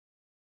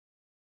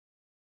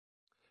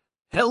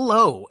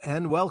Hello,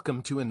 and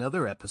welcome to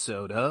another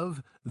episode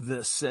of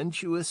The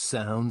Sensuous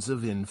Sounds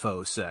of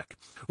InfoSec,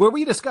 where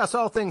we discuss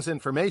all things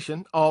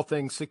information, all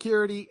things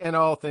security, and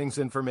all things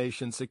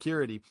information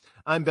security.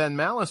 I'm Ben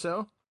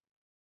Maliso.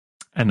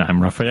 And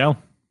I'm Raphael.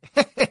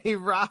 Hey,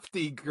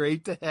 Rafty,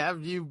 great to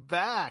have you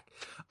back.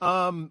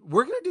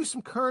 We're going to do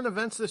some current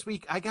events this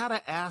week. I got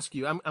to ask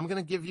you, I'm going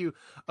to give you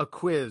a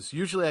quiz.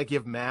 Usually I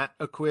give Matt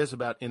a quiz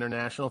about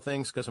international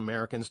things because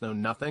Americans know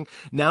nothing.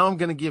 Now I'm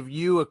going to give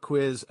you a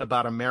quiz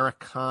about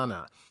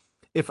Americana.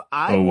 If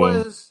I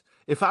was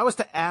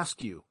to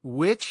ask you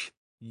which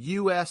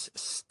U.S.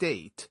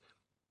 state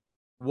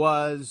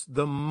was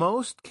the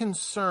most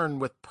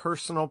concerned with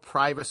personal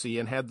privacy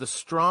and had the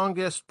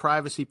strongest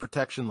privacy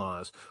protection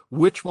laws,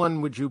 which one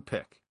would you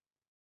pick?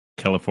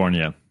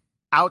 California.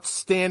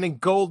 Outstanding,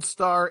 gold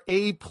star,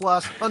 A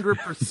plus,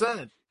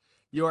 100%.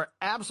 You are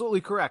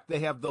absolutely correct. They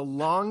have the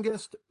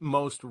longest,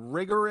 most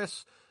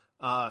rigorous,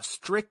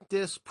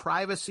 strictest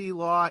privacy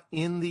law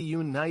in the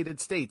United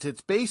States.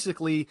 It's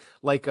basically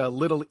like a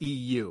little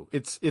EU.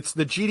 It's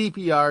the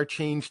GDPR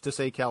changed to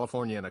say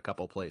California in a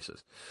couple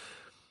places.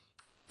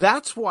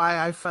 That's why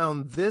I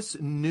found this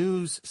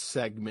news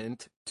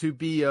segment to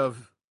be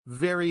of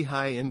very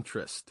high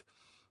interest.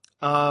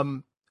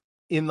 In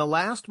the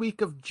last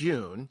week of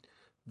June,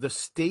 the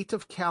state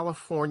of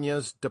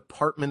California's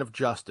Department of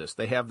Justice,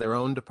 they have their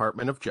own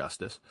Department of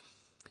Justice,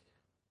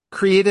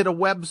 created a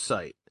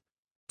website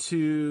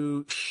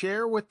to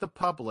share with the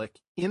public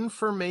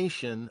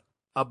information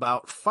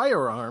about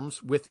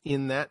firearms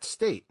within that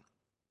state.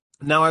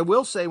 Now, I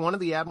will say one of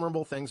the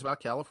admirable things about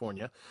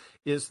California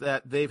is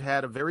that they've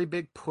had a very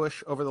big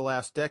push over the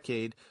last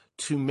decade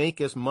to make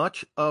as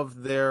much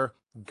of their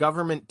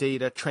government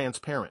data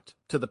transparent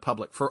to the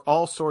public for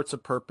all sorts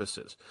of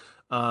purposes.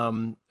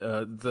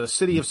 The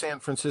city of San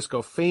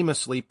Francisco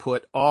famously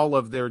put all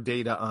of their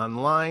data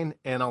online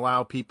and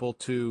allow people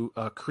to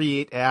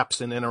create apps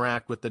and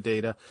interact with the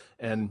data,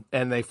 and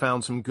they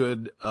found some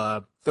good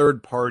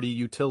third-party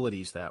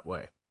utilities that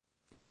way.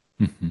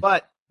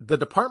 But the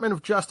Department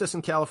of Justice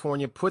in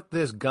California put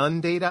this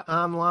gun data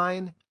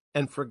online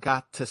and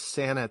forgot to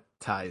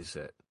sanitize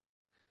it.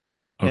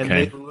 Okay. And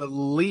they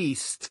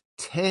released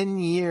 10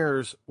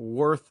 years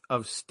worth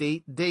of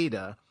state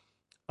data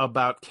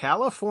about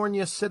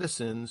California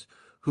citizens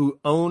who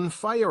own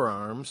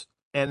firearms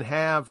and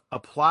have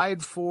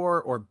applied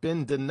for or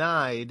been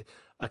denied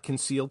a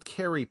concealed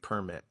carry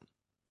permit.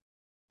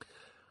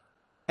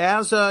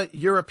 As a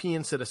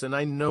European citizen,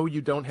 I know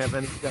you don't have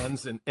any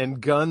guns, and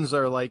guns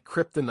are like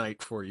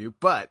kryptonite for you,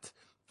 but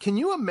can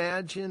you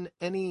imagine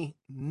any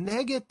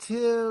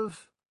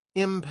negative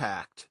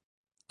impact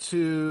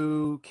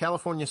to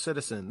California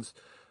citizens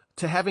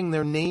to having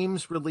their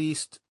names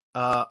released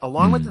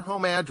along with their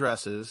home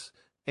addresses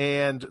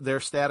and their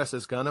status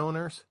as gun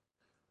owners?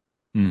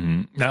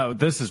 Now,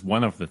 this is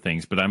one of the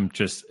things, but I'm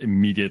just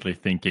immediately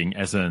thinking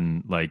as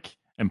an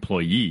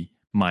employee,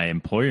 my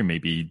employer may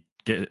be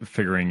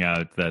figuring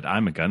out that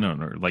I'm a gun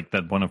owner,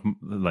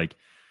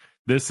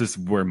 this is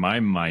where my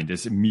mind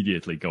is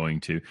immediately going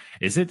to.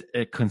 Is it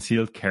a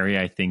concealed carry?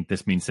 I think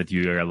this means that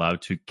you are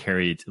allowed to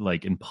carry it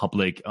in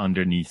public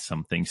underneath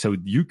something. So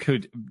you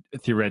could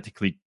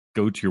theoretically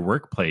go to your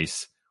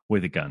workplace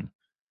with a gun.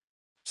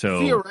 So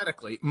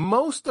theoretically,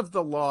 most of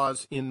the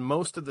laws in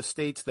most of the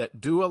states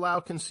that do allow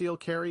concealed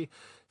carry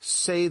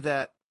say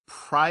that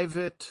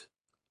private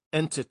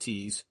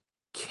entities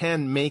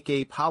can make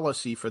a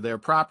policy for their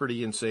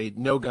property and say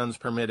no guns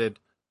permitted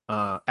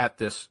at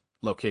this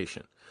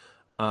location.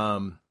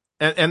 And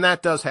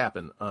that does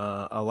happen.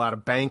 A lot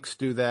of banks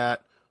do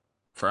that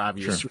for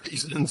obvious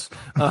reasons.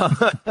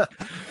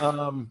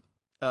 And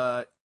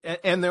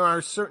there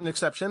are certain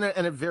exceptions,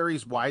 and it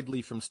varies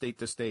widely from state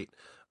to state.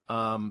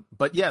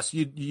 But yes,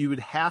 you would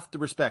have to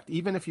respect,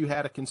 even if you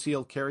had a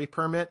concealed carry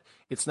permit,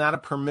 it's not a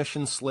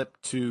permission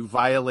slip to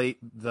violate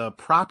the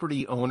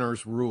property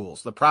owner's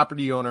rules. The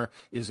property owner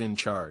is in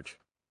charge.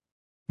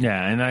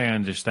 Yeah, and I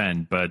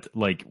understand, but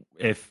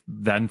if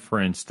then,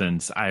 for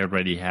instance, I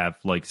already have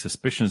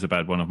suspicions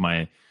about one of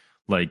my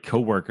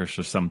coworkers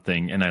or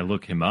something, and I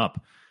look him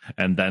up,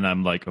 and then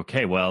I'm like,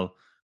 okay, well,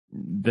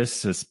 this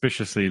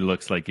suspiciously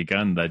looks like a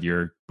gun that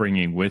you're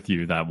bringing with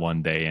you that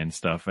one day and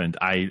stuff. And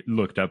I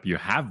looked up, you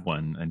have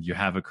one and you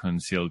have a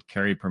concealed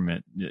carry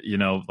permit,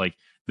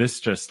 this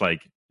just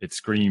it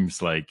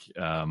screams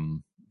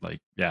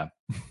yeah.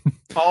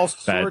 All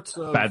sorts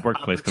of bad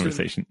workplace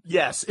conversation.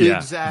 Yes,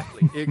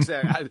 exactly.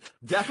 Exactly.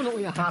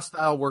 Definitely a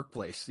hostile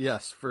workplace.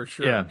 Yes, for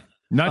sure. Yeah.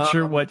 Not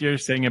sure what you're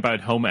saying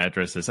about home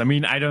addresses. I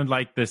mean, I don't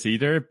like this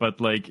either, but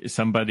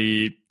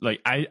somebody,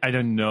 I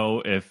don't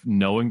know if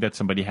knowing that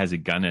somebody has a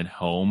gun at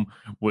home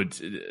would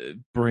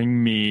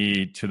bring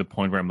me to the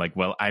point where I'm like,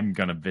 well, I'm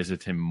going to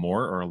visit him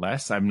more or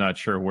less. I'm not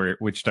sure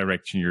which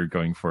direction you're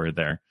going for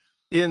there.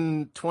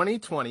 In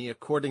 2020,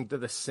 according to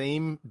the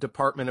same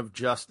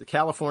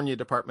California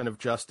Department of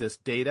Justice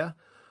data,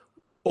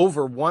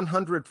 over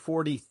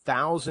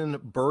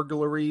 140,000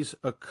 burglaries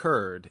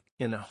occurred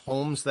in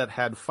homes that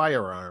had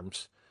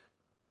firearms,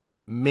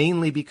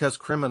 mainly because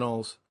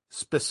criminals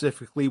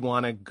specifically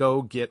want to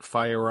go get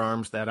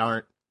firearms that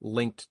aren't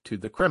linked to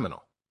the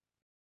criminal.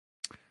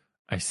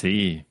 I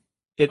see.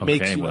 It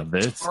makes Okay, you well,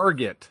 a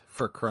target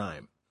for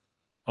crime.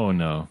 oh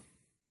no.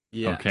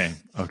 Okay,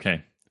 Yes.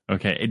 okay,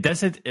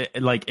 okay.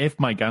 Like if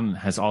my gun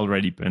has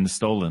already been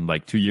stolen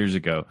like 2 years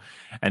ago,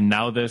 and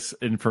now this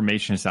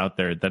information is out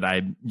there that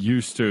I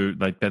used to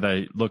like that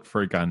I looked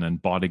for a gun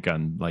and bought a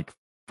gun like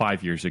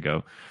 5 years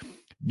ago.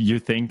 You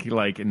think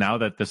like now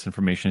that this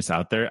information is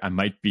out there, I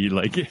might be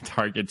like a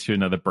target to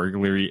another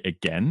burglary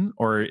again,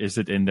 or is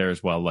it in there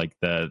as well? Like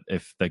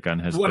if the gun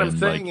has What I'm been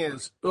saying like,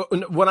 is,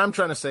 what I'm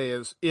trying to say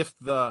is, if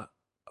the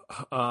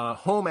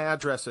home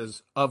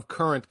addresses of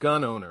current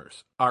gun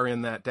owners are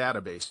in that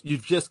database,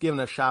 you've just given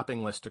a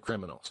shopping list to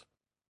criminals.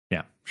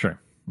 yeah, sure,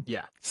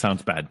 Yeah.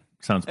 sounds bad,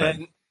 sounds bad.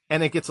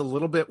 And it gets a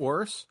little bit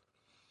worse.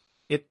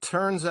 It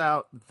turns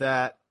out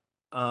that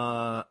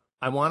I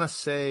want to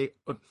say,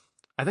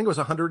 I think it was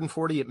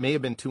 140. It may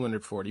have been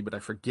 240, but I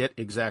forget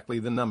exactly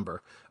the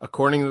number.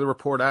 According to the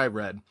report I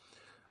read,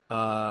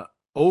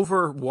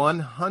 over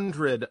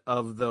 100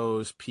 of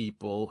those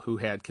people who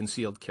had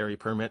concealed carry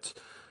permits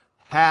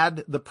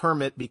had the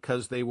permit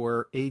because they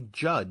were a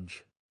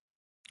judge.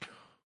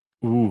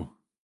 Ooh,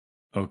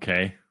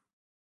 okay,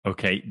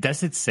 okay.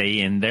 Does it say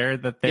in there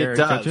that they're It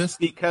does, judges?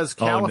 because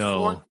Oh California,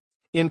 no.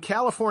 in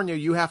California,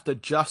 you have to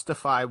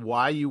justify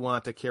why you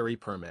want a carry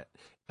permit.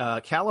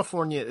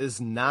 California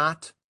is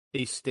not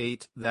a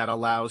state that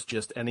allows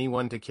just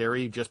anyone to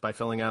carry just by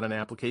filling out an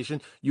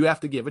application. You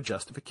have to give a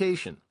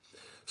justification.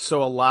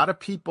 So a lot of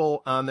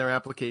people on their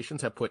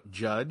applications have put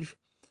judge,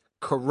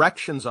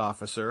 corrections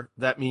officer.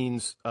 That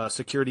means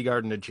security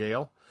guard in a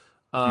jail.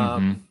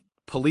 Mm-hmm.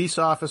 Police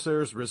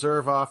officers,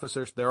 reserve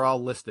officers, they're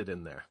all listed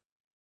in there.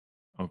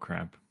 Oh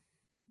crap.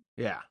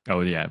 Yeah.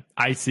 Oh yeah.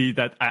 I see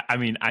that. I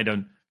mean, I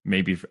don't.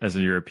 Maybe as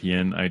a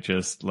European, I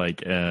just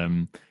like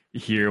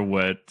hear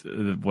what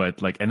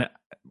like and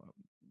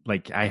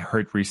like I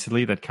heard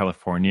recently that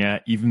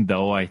California, even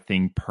though I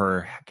think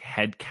per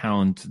head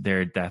count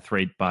their death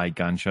rate by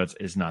gunshots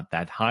is not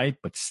that high,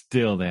 but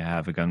still they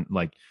have a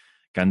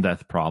gun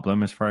death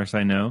problem as far as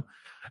I know.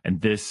 And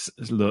this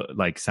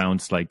like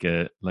sounds like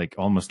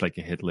almost like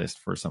a hit list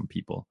for some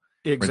people.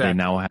 Where they Exactly.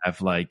 now have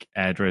like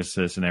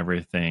addresses and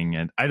everything,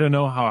 and I don't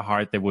know how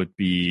hard they would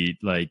be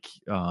like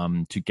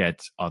to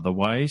get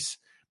otherwise,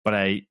 but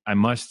I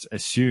must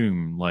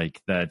assume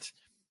like that.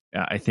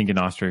 I think in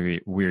Austria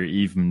we're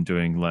even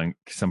doing like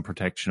some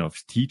protection of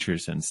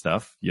teachers and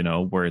stuff, you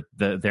know, where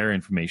their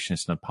information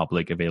is not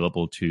public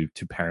available to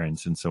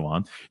parents and so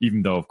on.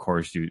 Even though, of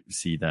course, you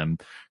see them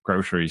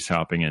grocery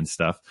shopping and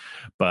stuff,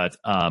 but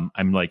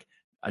I'm like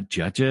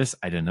judges.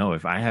 I don't know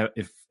if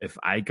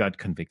I got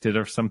convicted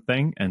of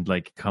something and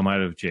like come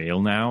out of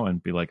jail now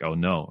and be like, oh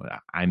no,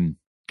 I'm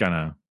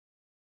gonna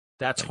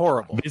That's like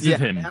horrible. visit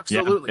him.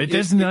 Absolutely. Yeah, it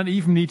does not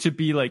even need to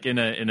be like in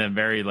a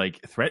very like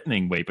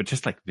threatening way, but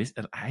just like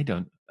visit. I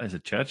don't, as a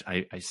judge,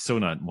 I so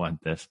not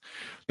want this.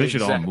 They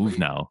should all move Exactly.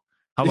 now.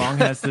 How long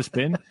has this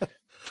been?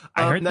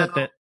 I heard Now, that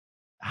the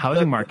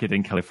housing market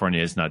in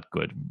California is not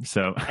good.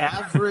 So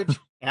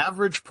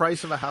average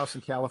price of a house in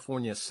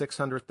California is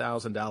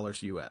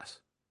 $600,000 US.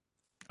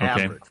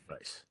 okay, Average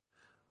price.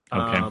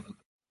 okay,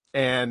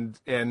 And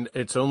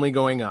it's only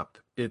going up.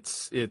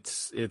 It's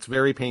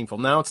very painful.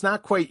 Now it's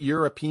not quite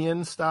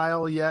European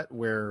style yet,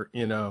 where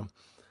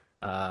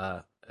uh,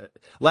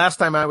 last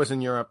time I was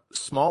in Europe,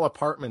 small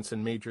apartments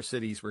in major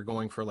cities were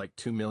going for like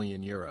 2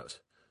 million euros.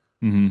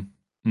 mm-hmm.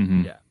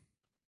 Mm-hmm. Yeah,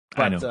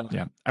 I but know.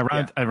 Yeah.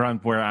 yeah, Around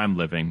where I'm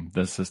living,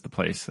 this is the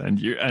place.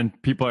 And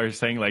people are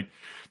saying like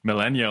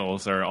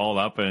millennials are all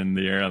up in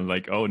the air and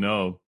like, oh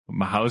no,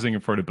 my housing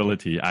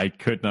affordability. I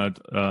could not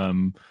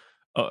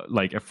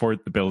like afford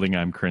the building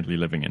I'm currently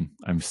living in.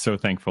 I'm so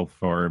thankful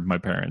for my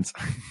parents.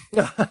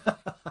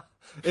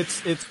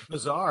 it's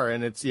bizarre,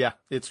 and it's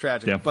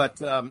tragic. Yeah. But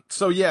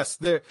so yes,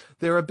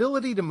 their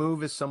ability to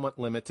move is somewhat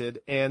limited,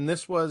 and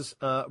this was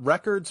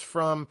records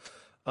from,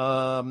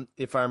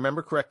 if I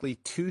remember correctly,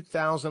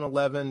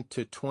 2011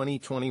 to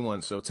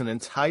 2021. So it's an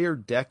entire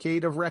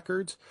decade of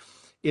records.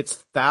 It's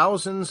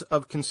thousands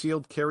of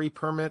concealed carry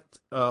permit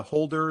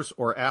holders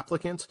or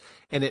applicants,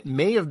 and it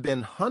may have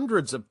been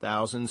hundreds of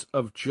thousands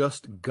of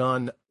just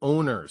gun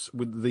owners.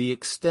 With the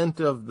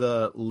extent of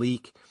the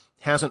leak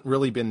hasn't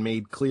really been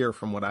made clear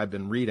from what I've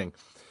been reading.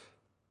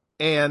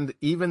 And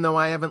even though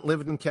I haven't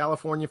lived in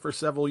California for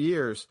several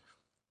years,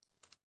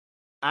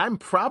 I'm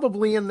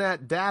probably in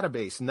that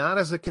database, not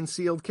as a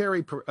concealed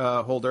carry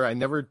holder.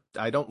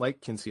 I don't like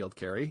concealed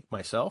carry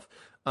myself.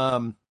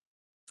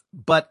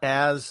 But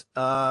as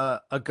a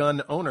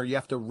gun owner, you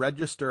have to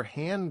register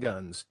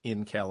handguns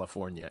in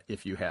California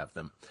if you have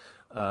them.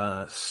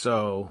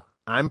 So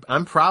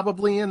I'm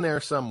probably in there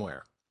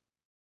somewhere.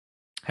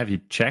 Have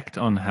you checked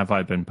on Have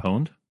I Been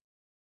Pwned?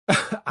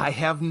 I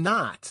have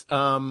not.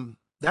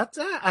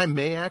 I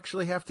may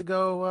actually have to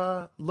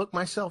go look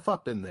myself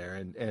up in there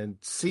and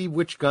see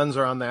which guns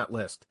are on that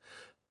list.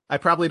 I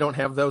probably don't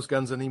have those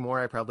guns anymore.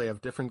 I probably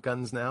have different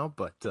guns now,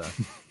 but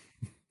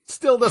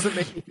still doesn't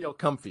make me feel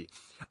comfy.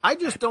 I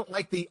just don't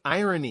like the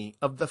irony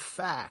of the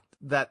fact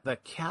that the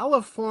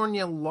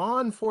California law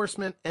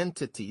enforcement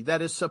entity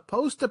that is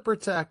supposed to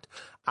protect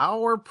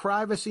our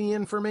privacy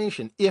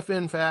information, if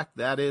in fact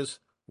that is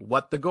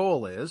what the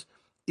goal is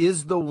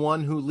the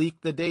one who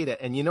leaked the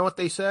data. And you know what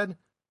they said?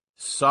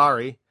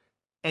 Sorry.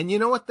 And you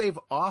know what they've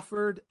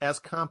offered as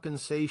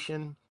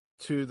compensation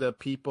to the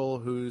people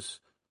whose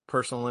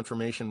personal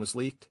information was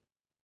leaked?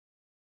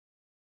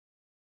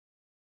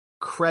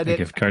 A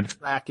gift Credit card.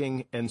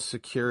 tracking and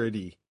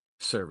security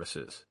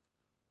services.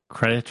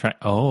 Credit track.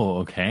 Oh,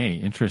 okay.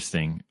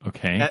 Interesting.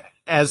 Okay.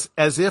 As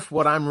if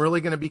what I'm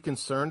really going to be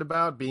concerned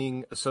about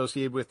being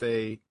associated with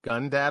a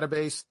gun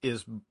database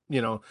is,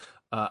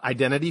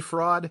 identity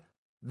fraud.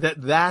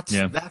 That's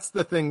Yeah.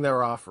 the thing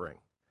they're offering.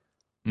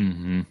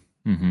 Mm-hmm.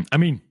 Mm-hmm. I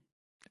mean,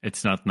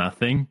 it's not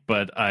nothing,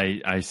 but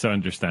I so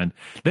understand.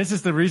 This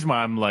is the reason why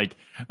I'm like,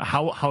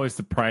 how is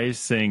the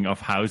pricing of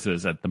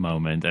houses at the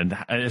moment, and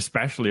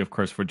especially, of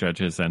course, for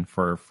judges and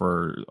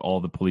for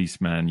all the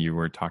policemen you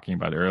were talking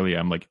about earlier.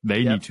 I'm like,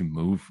 they need to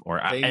move, or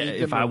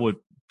if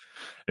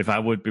I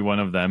would be one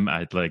of them,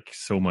 I'd like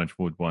so much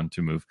would want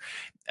to move.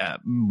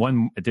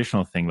 One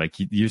additional thing, like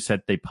you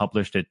said, they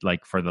published it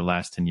like for the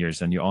last 10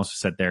 years, and you also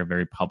said they're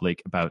very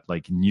public about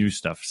like new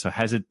stuff. So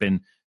has it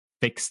been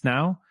fixed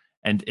now,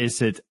 and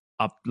is it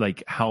up,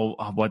 like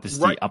what is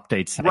the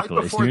update cycle?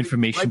 Is new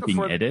information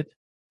being added?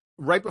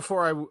 Right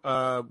before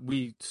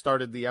we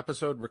started the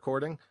episode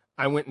recording,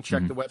 I went and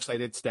checked the website.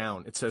 It's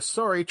down. It says,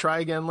 sorry, try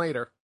again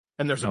later.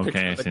 And there's a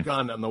picture of a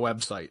gun on the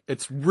website.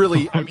 It's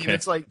really, I mean,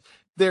 it's like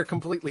they're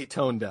completely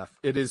tone deaf.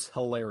 It is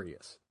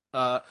hilarious.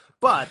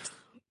 But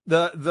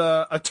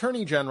the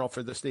Attorney General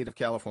for the state of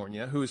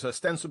California, who is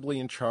ostensibly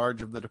in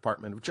charge of the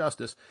Department of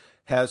Justice,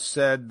 has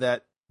said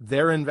that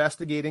they're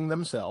investigating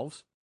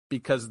themselves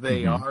because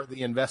they are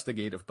the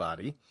investigative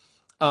body.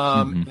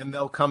 And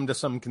they'll come to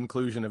some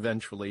conclusion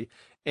eventually,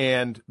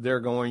 and they're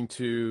going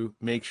to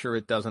make sure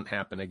it doesn't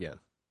happen again.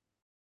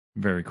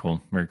 Very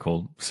cool. Very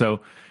cool. So,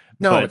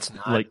 no, it's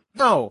not.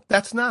 No,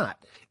 that's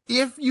not.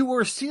 If you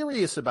were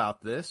serious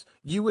about this,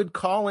 you would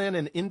call in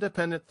an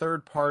independent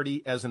third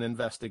party as an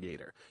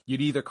investigator.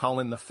 You'd either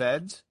call in the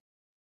feds,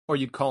 or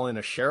you'd call in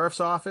a sheriff's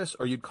office,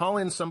 or you'd call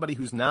in somebody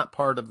who's not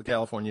part of the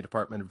California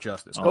Department of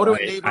Justice. Go to a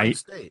neighboring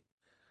state.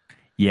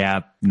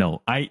 Yeah,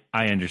 no, I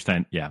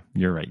understand. Yeah,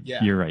 you're right.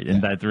 Yeah, you're right. In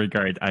that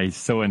regard, I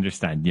so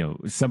understand.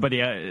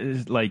 Somebody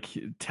is like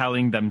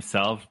telling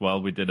themselves,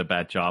 well, we did a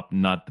bad job,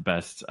 not the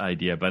best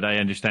idea. But I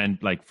understand,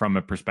 like, from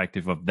a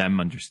perspective of them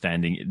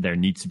understanding there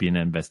needs to be an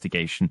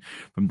investigation,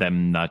 from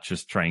them not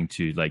just trying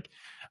to, like,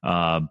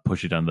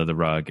 push it under the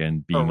rug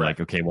and being like,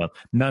 okay, well,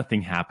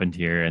 nothing happened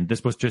here, and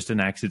this was just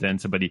an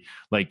accident. Somebody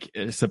like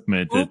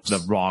submitted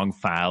the wrong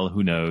file.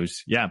 Who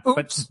knows? Yeah,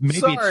 but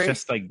maybe it's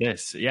just like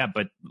this. Yeah,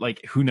 but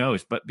like, who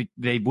knows? But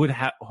they would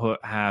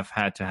have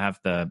had to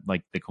have the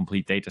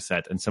complete data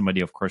set, and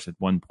somebody, of course, at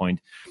one point,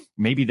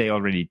 maybe they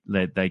already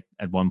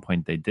at one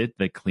point they did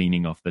the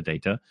cleaning of the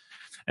data,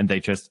 and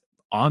they just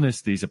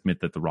honestly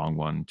submitted the wrong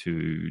one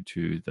to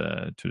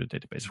the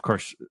database. Of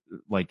course,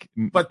 like,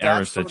 but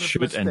errors that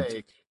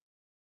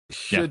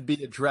should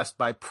be addressed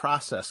by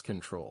process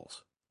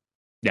controls.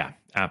 Yeah,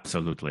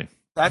 absolutely.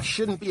 That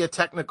shouldn't be a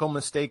technical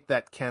mistake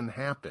that can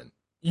happen.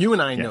 You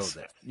and I know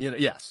that.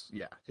 Yes,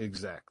 yeah,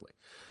 exactly.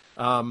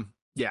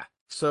 Yeah.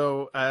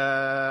 So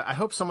I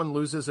hope someone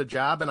loses a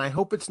job, and I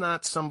hope it's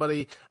not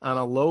somebody on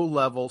a low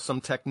level,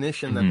 some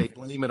technician that they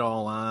blame it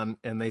all on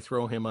and they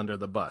throw him under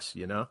the bus,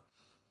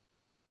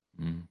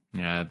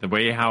 Yeah, the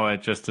way how I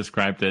just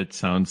described it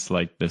sounds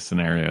like this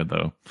scenario,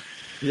 though.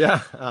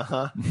 Yeah,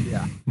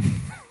 yeah.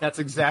 That's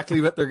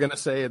exactly what they're going to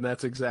say, and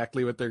that's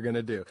exactly what they're going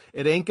to do.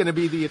 It ain't going to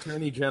be the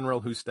Attorney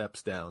General who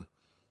steps down.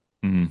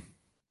 Yeah.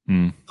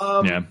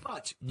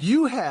 But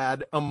you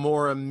had a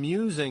more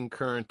amusing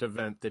current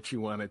event that you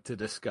wanted to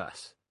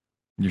discuss.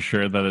 You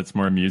sure that it's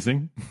more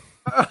amusing?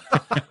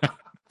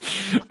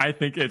 I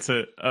think it's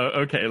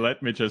okay,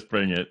 let me just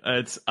bring it.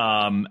 It's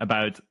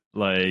about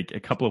like a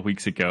couple of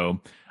weeks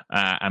ago,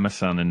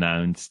 Amazon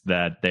announced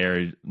that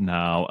they're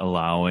now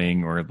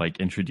allowing or like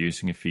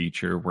introducing a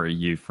feature where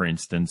you, for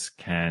instance,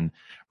 can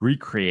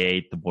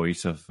recreate the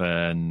voice of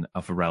a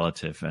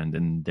relative, and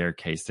in their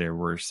case, they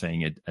were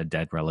saying a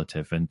dead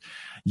relative, and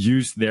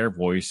use their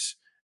voice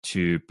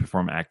to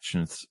perform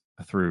actions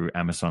through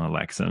Amazon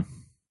Alexa.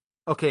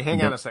 Okay,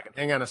 hang on a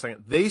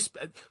second.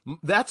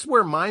 That's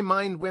where my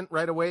mind went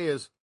right away,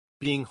 is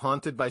being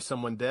haunted by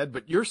someone dead.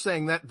 But you're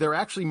saying that they're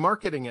actually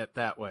marketing it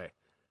that way.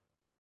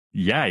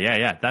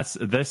 Yeah.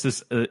 This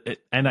is,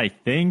 and I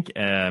think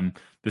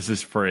this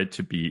is for it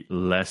to be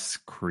less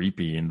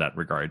creepy in that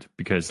regard,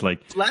 because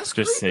like less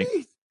just creepy.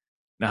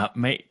 saying,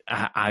 mate,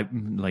 I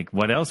like,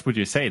 what else would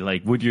you say?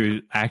 Like, would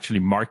you actually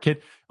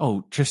market?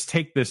 Oh, just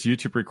take this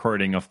YouTube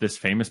recording of this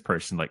famous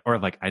person, like, or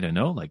like, I don't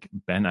know, like,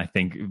 Ben, I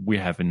think we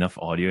have enough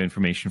audio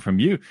information from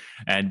you,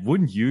 and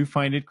wouldn't you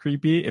find it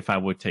creepy if I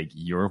would take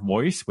your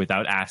voice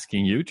without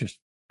asking you, just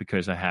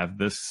because I have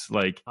this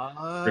like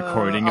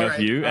recording of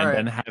you, and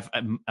then have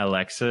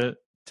Alexa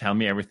tell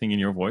me everything in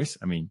your voice?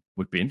 I mean,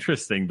 would be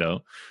interesting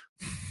though.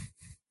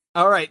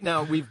 All right,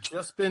 now we've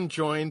just been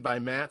joined by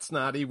Matt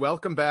Snoddy.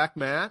 Welcome back,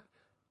 Matt.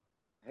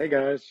 Hey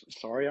guys,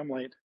 sorry I'm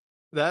late.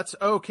 That's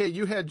okay.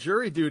 You had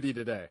jury duty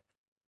today.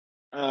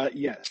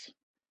 Yes.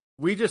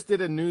 We just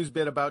did a news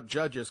bit about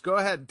judges. Go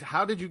ahead.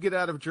 How did you get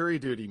out of jury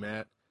duty,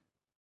 Matt?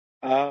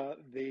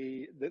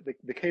 The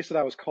case that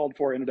I was called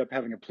for ended up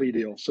having a plea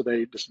deal, so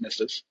they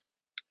dismissed us.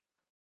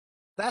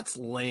 That's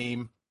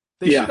lame.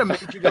 They should Yeah. have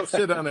made you go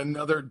sit on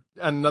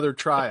another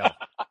trial.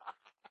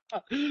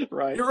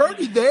 Right. You're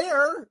already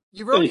there.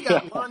 You've already Yeah.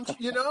 got lunch,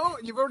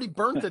 you've already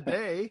burnt a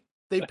day.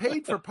 They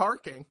paid for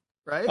parking,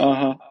 right?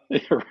 Uh-huh.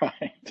 You're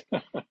right.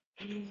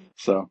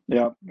 So,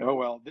 yeah. Oh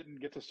well,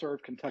 didn't get to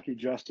serve Kentucky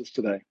justice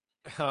today.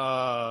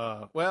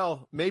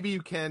 Well, maybe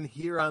you can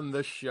here on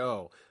the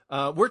show.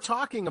 We're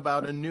talking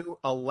about a new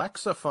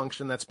Alexa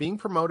function that's being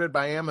promoted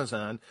by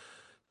Amazon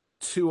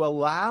to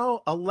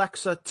allow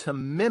Alexa to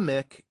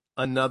mimic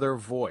another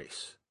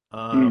voice.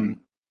 Hmm.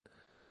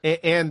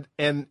 And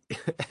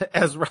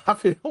as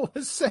Raphael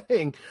was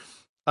saying,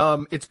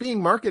 it's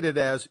being marketed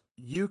as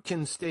you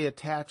can stay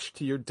attached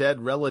to your dead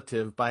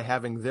relative by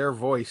having their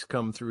voice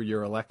come through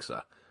your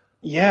Alexa.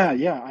 Yeah,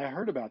 I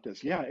heard about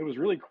this. Yeah, it was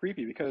really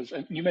creepy because,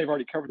 and you may have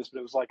already covered this, but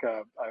it was like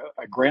a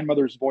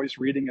grandmother's voice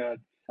reading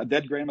a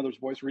dead grandmother's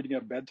voice reading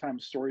a bedtime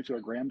story to a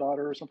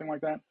granddaughter or something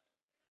like that.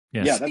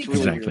 Yeah, Yes, that's See, really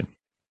exactly. weird.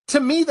 to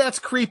me, that's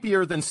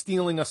creepier than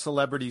stealing a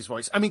celebrity's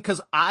voice. I mean,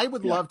 because I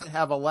would Yeah. love to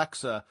have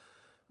Alexa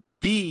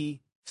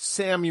be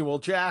Samuel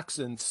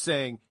Jackson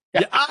saying,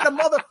 "You out of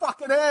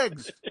motherfucking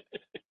eggs."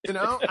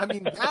 I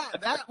mean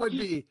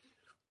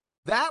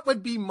that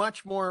would be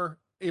much more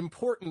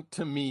important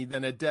to me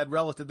than a dead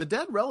relative. The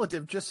dead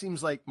relative just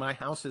seems like my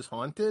house is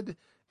haunted,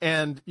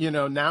 and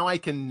now I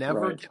can never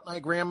Right. get my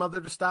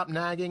grandmother to stop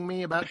nagging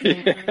me about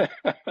things.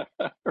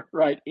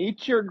 Right.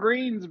 Eat your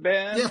greens,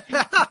 Ben.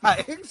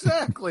 Yeah,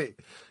 exactly.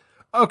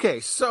 Okay,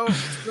 so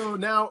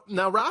now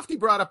Rafti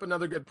brought up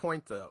another good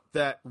point though,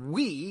 that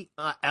we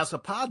as a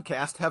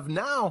podcast have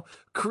now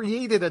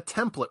created a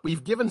template.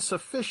 We've given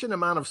sufficient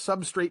amount of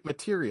substrate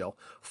material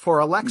for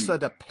Mm. Alexa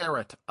to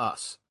parrot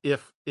us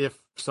if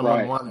someone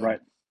Right, wanted. right.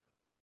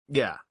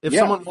 Yeah, if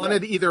Yeah, someone yeah.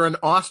 wanted either an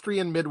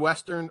Austrian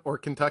Midwestern or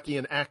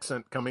Kentuckian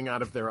accent coming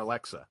out of their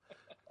Alexa.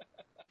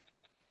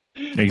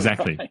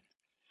 Exactly. Right.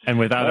 And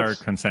without our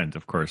That's consent,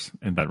 of course,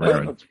 in that With,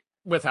 regard. that's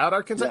without our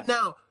yeah. consent.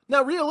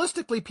 Now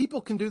realistically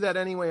people can do that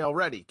anyway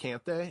already,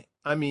 can't they?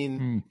 I mean,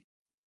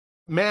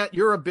 Hmm. Matt,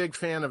 you're a big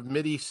fan of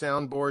MIDI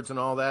soundboards and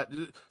all that.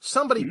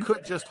 Somebody Mhm.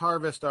 could just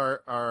harvest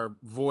our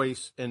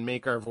voice and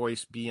make our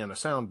voice be in a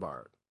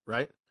soundbar,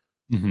 right?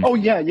 Hmm. Oh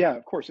yeah,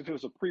 of course. If it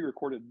was a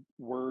pre-recorded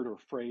word or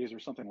phrase or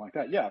something like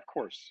that, yeah, of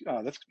course.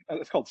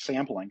 That's called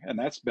sampling, and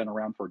that's been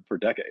around for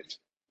decades.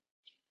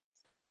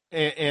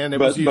 And it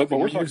was But using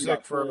we're talking music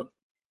about for. full.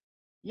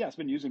 Yeah, it's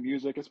been using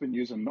music, it's been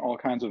using all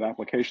kinds of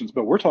applications,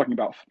 but we're talking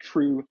about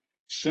true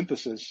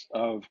synthesis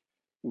of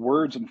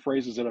words and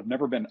phrases that have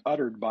never been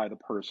uttered by the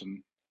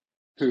person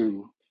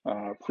who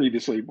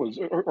previously was,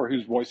 or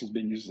whose voice is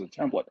being used as a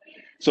template.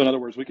 So in other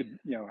words, we could,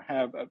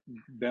 have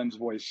Ben's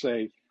voice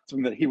say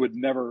something that he would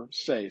never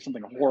say,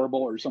 something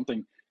horrible or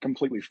something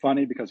completely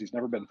funny because he's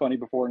never been funny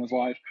before in his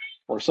life,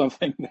 or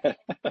something that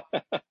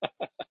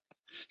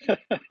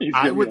he's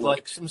I giving would a little.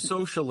 like some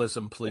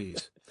socialism,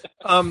 please.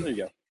 There you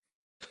go.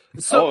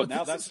 So Oh,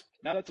 this is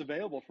now that's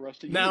available for us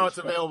to now use. it's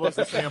available as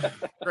a sample.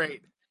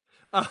 Great.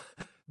 Uh,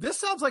 this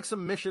sounds like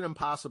some Mission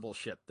Impossible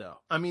shit, though.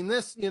 I mean,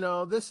 this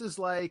is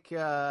like,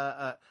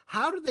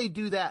 how do they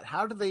do that?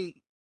 How do they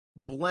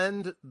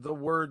blend the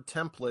word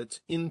templates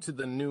into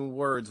the new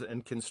words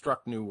and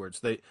construct new words?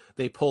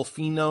 They pull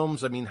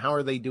phonemes. I mean, how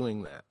are they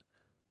doing that?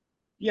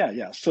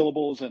 Yeah,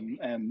 syllables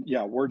and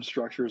yeah, word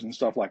structures and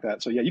stuff like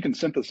that. So yeah, you can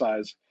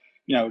synthesize,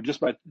 just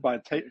by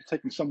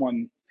taking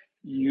someone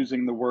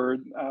using the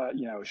word,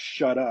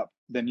 shut up,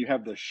 then you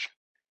have the sh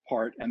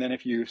part, and then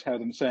if you have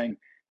them saying,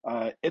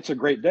 it's a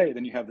great day,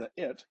 then you have the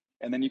it,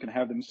 and then you can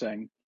have them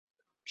saying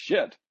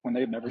shit when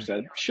they've never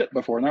said shit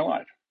before in their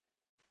life.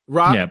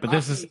 Yeah, but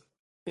this is Rocky,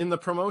 in the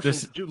promotion,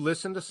 this did you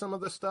listen to some of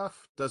the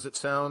stuff? Does it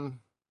sound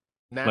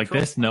like natural?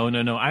 this. No.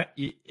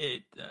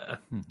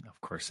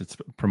 Of course, it's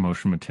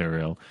promotion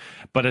material,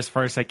 but as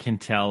far as I can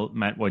tell,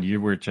 Matt, what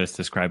you were just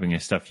describing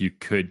is stuff you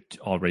could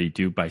already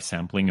do by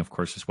sampling, of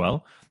course, as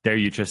well. There,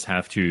 you just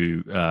have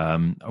to,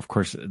 of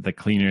course, the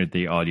cleaner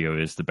the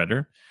audio is, the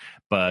better.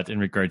 But in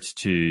regards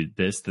to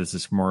this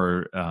is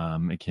more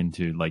akin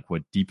to like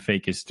what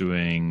Deepfake is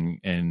doing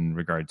in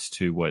regards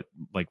to what,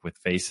 like with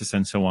faces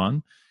and so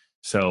on.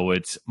 So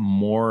it's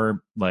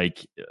more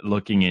like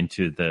looking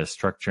into the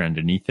structure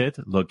underneath it,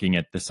 looking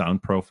at the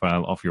sound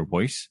profile of your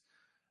voice,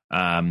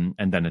 and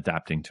then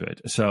adapting to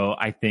it. So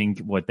I think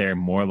what they're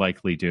more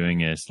likely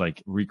doing is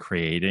like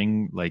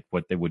recreating like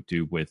what they would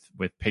do with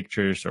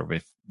pictures or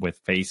with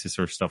faces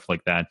or stuff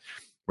like that,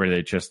 where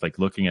they're just like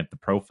looking at the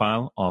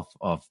profile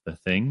of the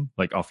thing,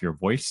 like of your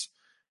voice,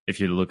 if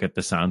you look at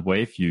the sound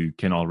wave, you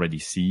can already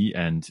see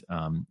and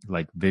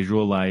like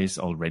visualize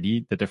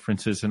already the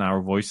differences in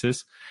our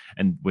voices.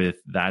 And with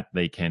that,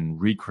 they can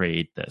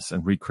recreate this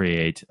and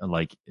recreate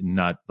like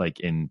not like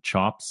in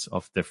chops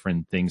of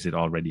different things it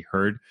already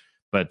heard,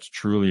 but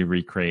truly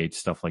recreate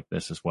stuff like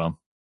this as well.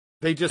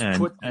 They just And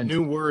put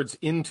new words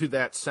into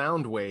that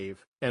sound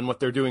wave, and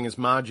what they're doing is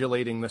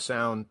modulating the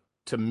sound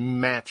to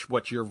match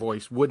what your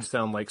voice would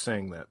sound like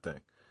saying that thing.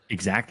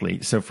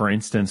 exactly. So, for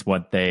instance,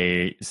 what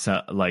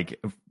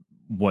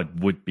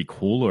would be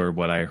cool, or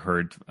what I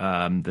heard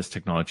this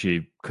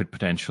technology could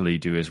potentially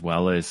do as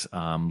well, is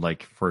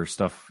like for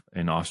stuff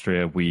in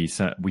Austria, we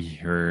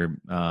hear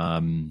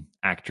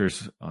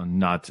actors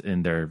not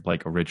in their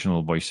like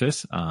original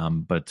voices,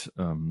 but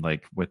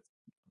like with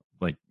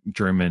like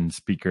German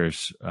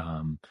speakers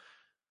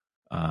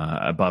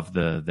above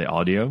the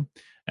audio,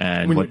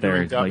 and When what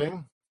you're doing they're like.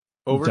 dubbing,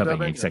 Dubbing,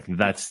 overdubbing,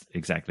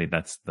 exactly.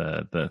 That's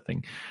the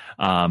thing.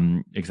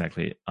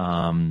 Exactly.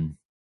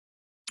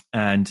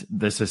 And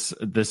this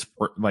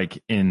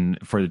like in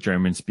for the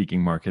German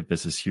speaking market,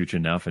 this is huge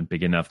enough and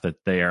big enough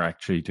that they are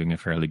actually doing a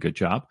fairly good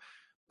job.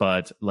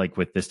 But like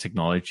with this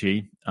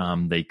technology,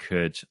 they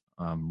could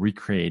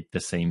recreate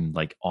the same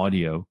like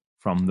audio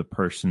from the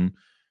person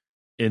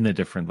in a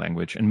different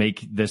language and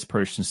make this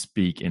person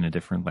speak in a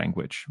different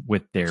language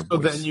with their so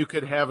voice. then you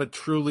could have a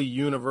truly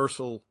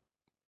universal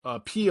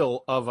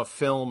appeal of a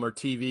film or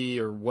TV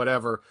or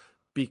whatever,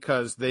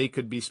 because they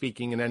could be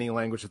speaking in any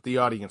language that the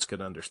audience could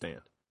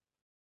understand.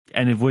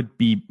 And it would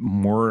be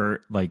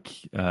more like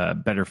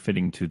better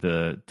fitting to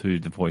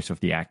the voice of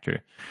the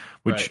actor,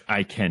 which Right.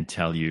 I can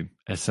tell you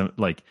as some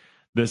like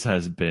this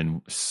has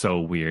been so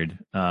weird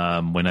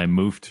when I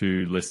moved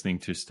to listening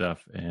to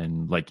stuff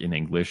in like in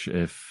English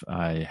if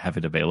I have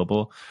it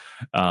available.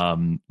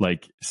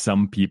 Like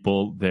some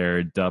people,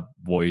 their dub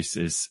voice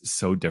is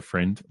so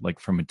different, like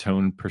from a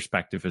tone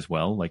perspective as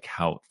well, like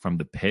how from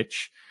the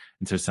pitch,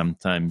 and so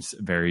sometimes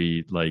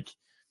very like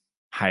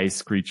high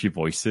screechy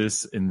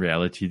voices. In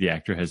reality, the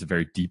actor has a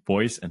very deep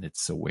voice, and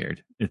it's so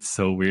weird. It's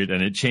so weird,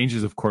 and it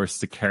changes, of course,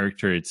 the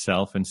character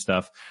itself and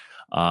stuff.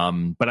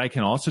 But I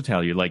can also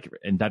tell you, like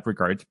in that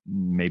regard,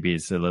 maybe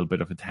it's a little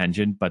bit of a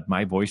tangent, but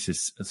my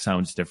voice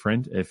sounds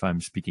different if I'm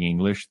speaking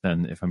English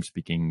than if I'm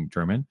speaking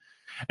German.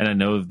 And I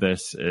know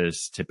this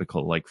is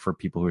typical, like for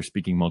people who are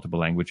speaking multiple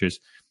languages.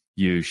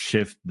 You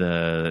shift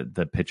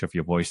the pitch of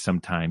your voice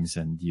sometimes,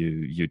 and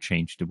you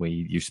change the way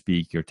you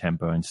speak, your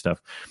tempo and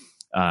stuff.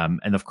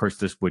 And of course,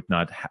 this would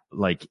not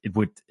like it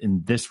would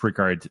in this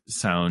regard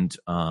sound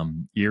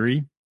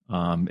eerie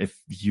if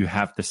you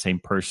have the same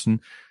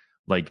person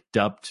like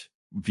dubbed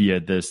via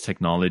this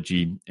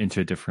technology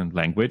into a different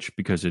language,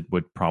 because it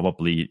would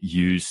probably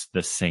use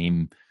the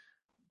same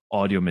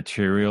audio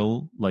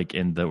material like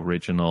in the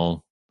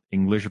original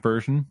English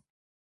version.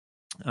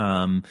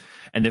 And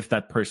if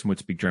that person would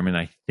speak German,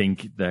 I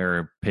think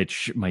their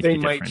pitch might They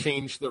be might different.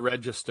 change the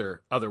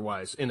register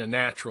otherwise in a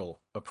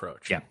natural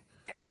approach.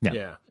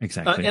 Yeah,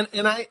 exactly. And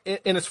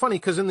it's funny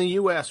because in the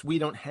U.S. we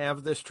don't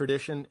have this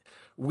tradition.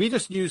 We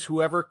just use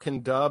whoever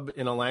can dub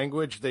in a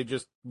language.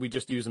 We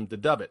just use them to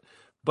dub it.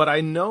 But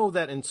I know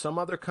that in some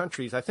other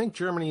countries, I think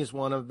Germany is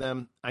one of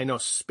them. I know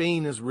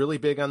Spain is really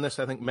big on this.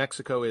 I think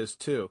Mexico is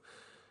too.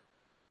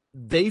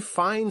 They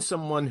find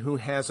someone who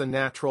has a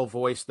natural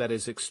voice that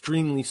is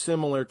extremely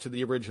similar to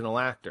the original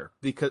actor,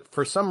 because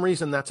for some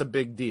reason that's a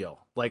big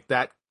deal. Like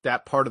that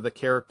part of the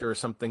character is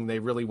something they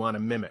really want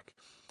to mimic.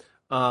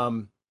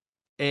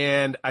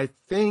 And I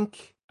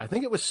think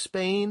it was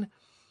Spain,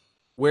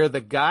 where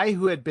the guy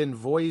who had been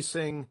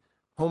voicing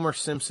Homer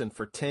Simpson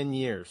for 10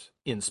 years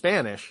in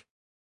Spanish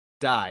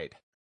died.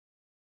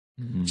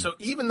 Mm-hmm. So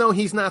even though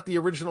he's not the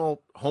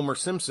original Homer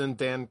Simpson,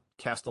 Dan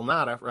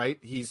Castellaneta, right?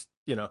 He's,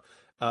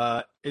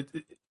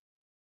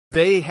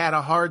 they had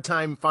a hard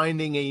time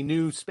finding a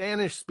new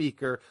Spanish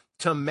speaker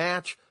to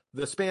match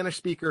the Spanish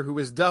speaker who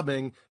was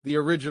dubbing the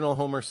original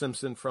Homer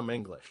Simpson from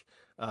English.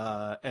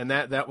 And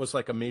that was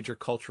like a major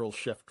cultural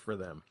shift for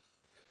them.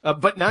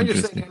 But now you're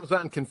saying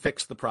Amazon can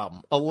fix the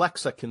problem.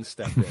 Alexa can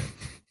step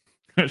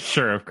in.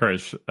 Sure, of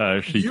course,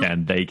 they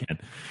can.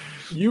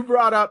 You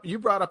brought up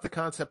the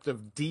concept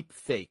of deep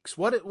fakes.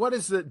 What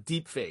is the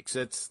deep fakes?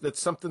 That's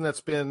something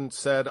that's been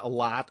said a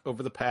lot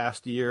over the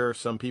past year.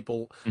 Some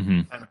people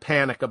kind of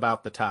panic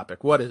about the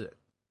topic. What is it?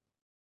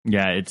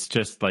 Yeah, it's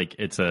just like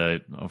it's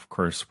a, of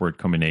course, word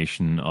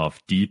combination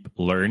of deep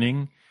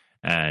learning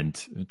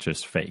and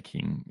just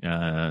faking.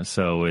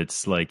 So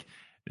it's like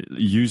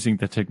using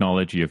the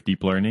technology of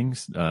deep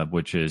learnings,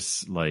 which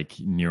is like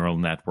neural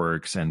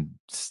networks and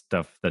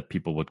stuff that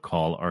people would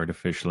call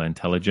artificial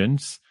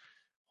intelligence,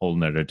 whole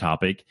nother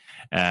topic,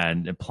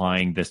 and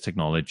applying this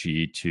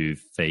technology to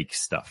fake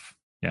stuff.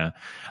 Yeah.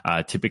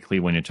 Typically,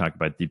 when you talk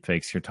about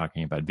deepfakes, you're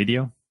talking about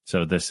video.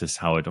 So this is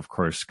how it, of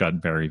course, got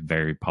very,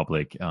 very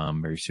public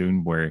very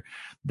soon, where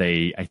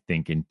they, I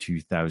think in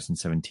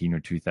 2017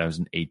 or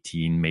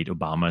 2018, made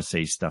Obama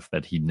say stuff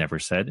that he never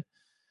said.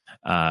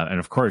 And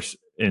of course,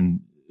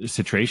 in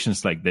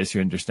situations like this,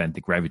 you understand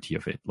the gravity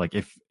of it. Like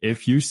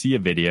if you see a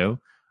video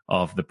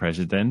of the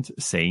president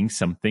saying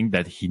something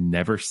that he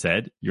never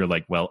said, you're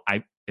like, well,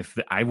 if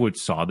I would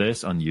saw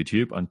this on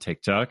YouTube, on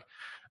TikTok,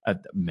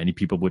 many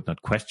people would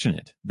not question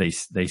it. They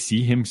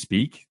see him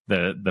speak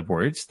the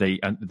words,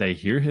 they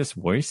hear his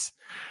voice,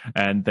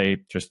 and they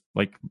just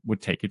like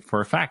would take it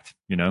for a fact,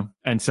 you know.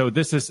 And so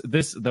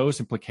those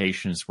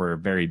implications were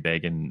very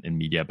big in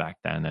media back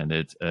then, and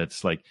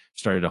it's like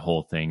started a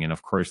whole thing. And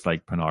of course,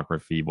 like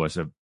pornography was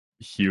a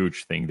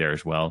huge thing there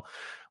as well,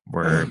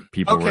 where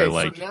people were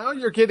like, so now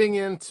you're getting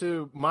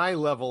into my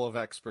level of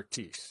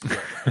expertise.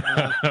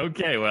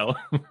 okay, well,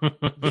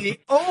 the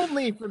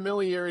only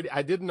familiarity,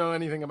 I didn't know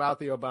anything about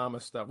the Obama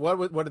stuff.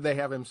 What did they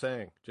have him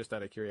saying? Just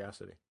out of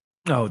curiosity.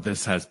 Oh,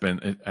 this has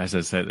been, as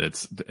I said,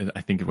 I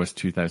think it was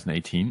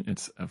 2018.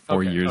 It's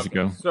 4 years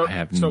ago. So, I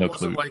have so no it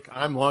wasn't clue. like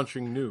I'm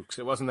launching nukes.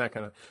 It wasn't that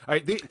kind of. All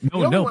right,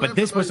 No, but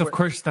this was, of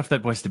course, stuff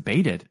that was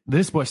debated.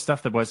 This was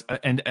stuff that was,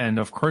 and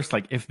of course,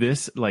 like if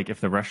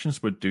the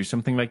Russians would do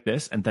something like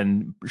this and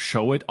then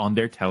show it on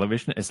their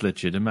television as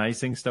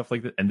legitimizing stuff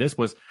like that, and this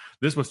was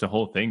the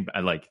whole thing.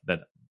 I like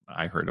that.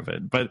 I heard of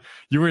it, but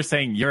you were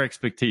saying your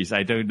expertise.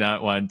 I do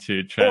not want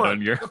to tread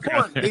on your.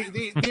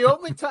 The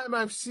only time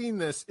I've seen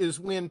this is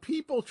when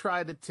people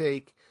try to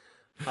take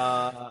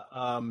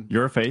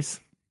your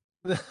face.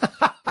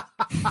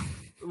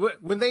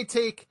 When they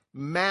take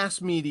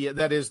mass media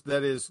that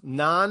is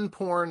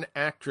non-porn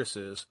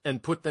actresses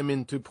and put them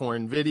into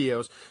porn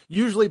videos,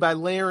 usually by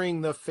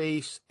layering the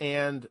face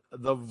and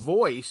the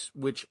voice,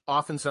 which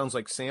often sounds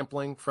like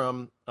sampling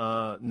from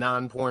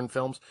non-porn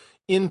films,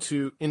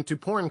 into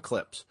porn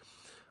clips.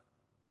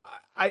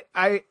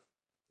 I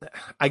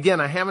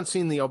haven't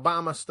seen the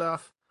Obama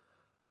stuff.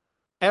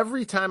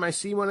 Every time I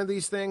see one of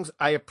these things,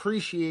 I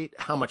appreciate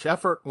how much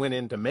effort went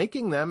into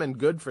making them, and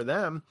good for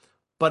them.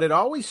 But it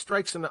always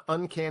strikes an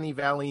uncanny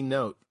valley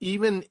note,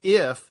 even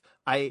if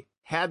I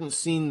hadn't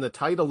seen the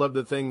title of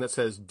the thing that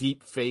says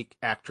deepfake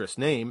actress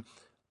name.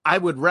 I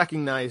would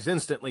recognize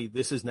instantly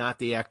this is not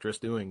the actress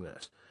doing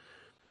this.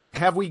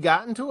 Have we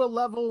gotten to a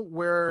level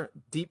where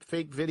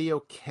deepfake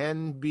video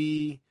can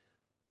be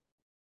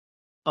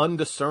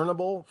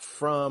undiscernible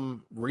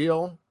from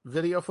real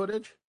video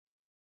footage?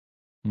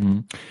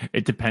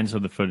 It depends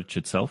on the footage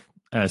itself.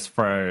 As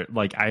far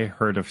like I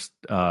heard of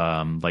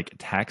like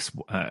attacks,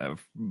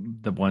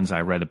 the ones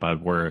I read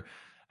about were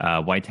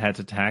white hat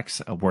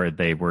attacks, where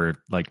they were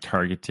like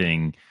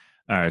targeting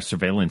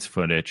surveillance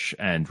footage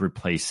and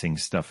replacing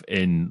stuff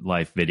in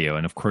live video.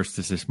 And of course,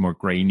 this is more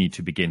grainy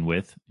to begin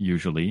with,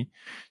 usually,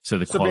 so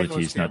the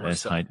quality is not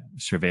as high.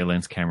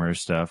 Surveillance camera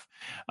stuff,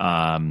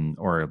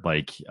 or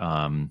like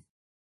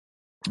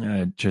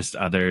just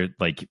other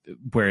like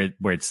where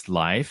it's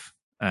live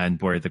and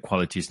where the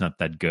quality is not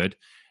that good,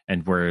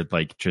 and where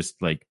like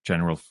just like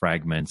general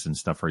fragments and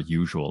stuff are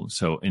usual.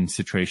 So in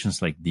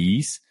situations like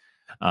these,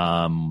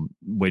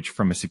 which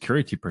from a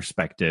security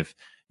perspective,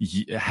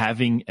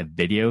 having a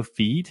video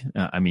feed,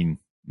 I mean,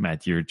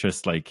 Matt, you're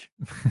just like,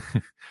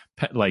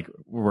 like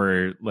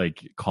we're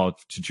like called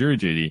to jury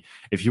duty.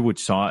 If you would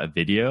saw a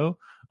video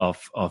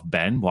of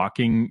Ben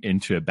walking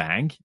into a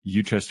bank,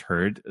 you just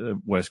heard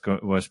was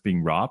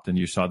being robbed, and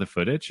you saw the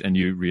footage, and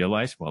you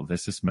realize, well,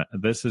 this is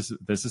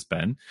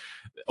Ben.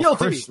 Guilty. Of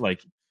course,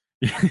 like.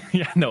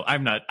 Yeah, no,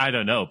 I'm not. I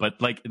don't know.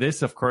 But like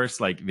this, of course,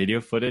 like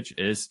video footage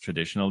is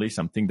traditionally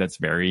something that's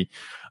very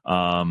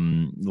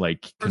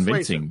like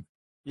convincing.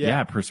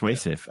 Yeah,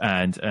 persuasive.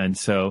 Yeah. And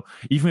so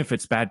even if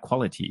it's bad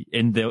quality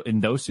in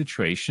those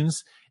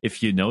situations,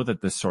 if you know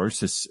that the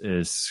source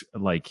is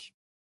like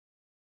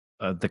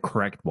the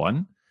correct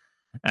one,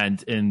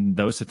 and in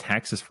those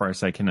attacks, as far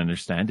as I can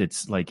understand,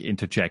 it's like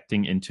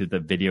interjecting into the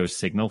video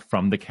signal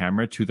from the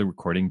camera to the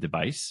recording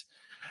device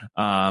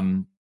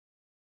live.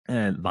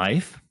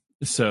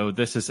 So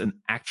this is an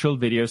actual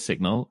video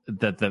signal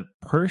that the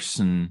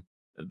person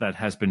that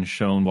has been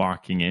shown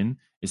walking in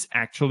is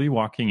actually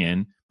walking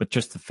in, but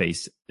just the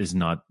face is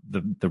not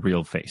the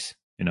real face,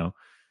 you know?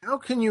 How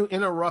can you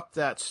interrupt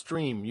that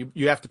stream?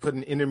 You have to put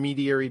an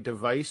intermediary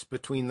device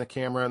between the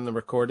camera and the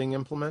recording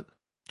implement?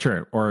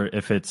 Sure. Or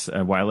if it's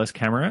a wireless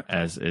camera,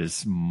 as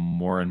is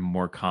more and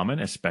more common,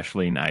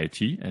 especially in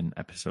IoT, an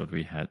episode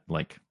we had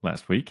like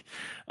last week,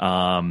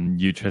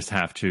 you just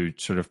have to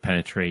sort of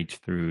penetrate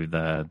through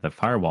the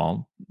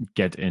firewall,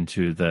 get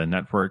into the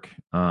network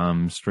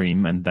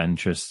stream, and then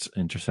just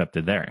intercept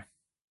it there.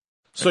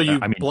 So you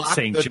block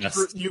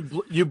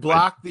you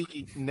block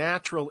the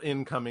natural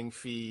incoming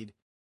feed,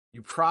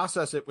 you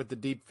process it with the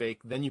deepfake,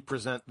 then you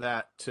present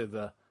that to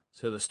the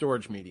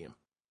storage medium.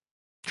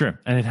 Sure,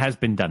 and it has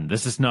been done.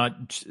 This is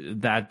not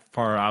that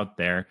far out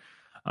there.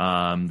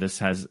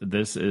 This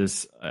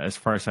is, as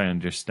far as I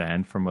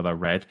understand from what I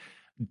read,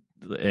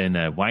 in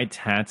a white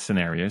hat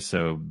scenario.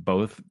 So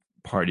both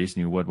parties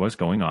knew what was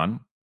going on,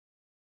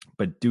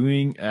 but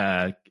doing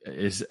can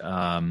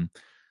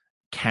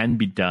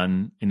be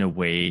done in a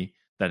way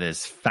that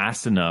is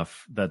fast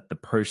enough that the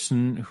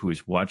person who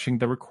is watching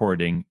the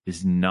recording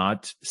is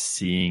not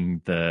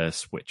seeing the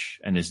switch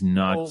and is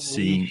not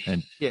seeing.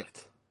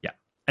 Shit.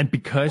 And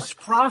because how much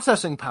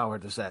processing power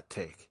does that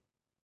take?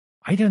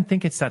 I don't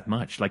think it's that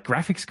much. Like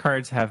graphics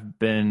cards have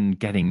been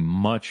getting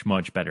much,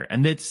 much better,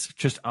 and it's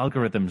just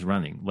algorithms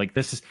running. Like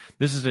this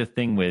is a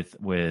thing with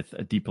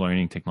deep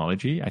learning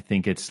technology. I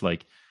think it's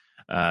like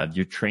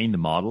you train the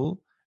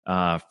model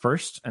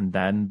first, and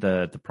then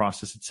the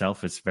process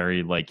itself is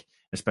very like,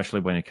 especially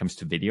when it comes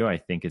to video. I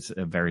think it's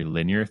a very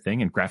linear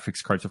thing, and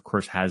graphics cards, of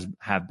course,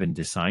 have been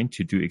designed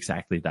to do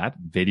exactly that,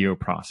 video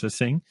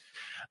processing.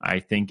 I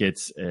think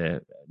it's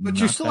But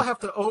you not still that. have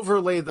to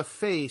overlay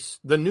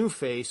the new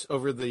face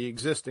over the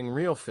existing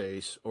real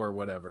face or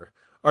whatever.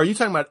 Are you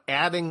talking about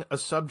adding a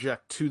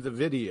subject to the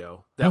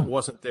video that No,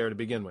 wasn't there to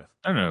begin with?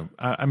 I don't know.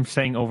 I'm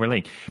saying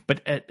overlay,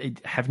 but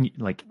haven't you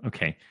like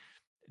okay?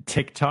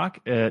 TikTok,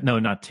 no,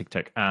 not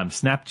TikTok.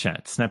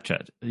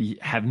 Snapchat.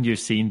 Haven't you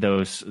seen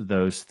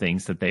those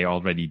things that they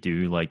already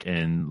do, like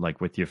in like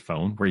with your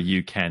phone, where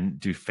you can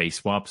do face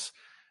swaps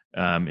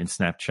in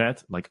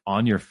Snapchat, like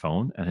on your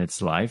phone, and it's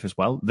live as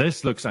well.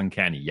 This looks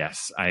uncanny.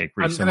 Yes, I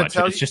agree so much.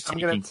 It's just I'm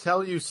going taking. to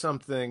tell you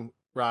something,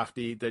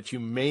 Rafti, that you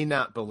may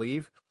not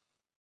believe.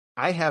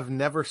 I have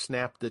never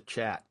snapped a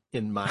chat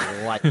in my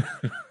life.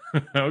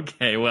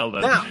 Okay, well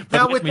then. But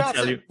Now, let me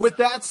tell you. with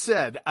that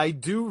said, I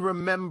do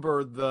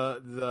remember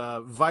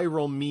the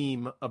viral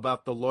meme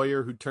about the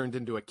lawyer who turned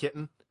into a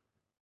kitten.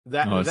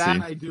 Oh, I That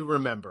see. I do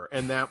remember,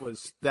 and that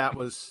was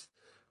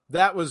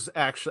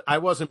actually, I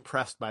was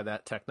impressed by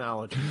that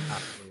technology.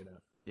 Oddly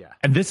enough. Yeah.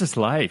 And this is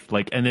live,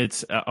 like, and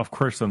it's of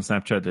course on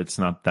Snapchat, it's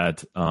not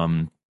that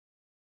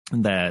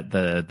that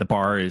the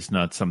bar is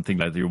not something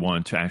that you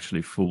want to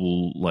actually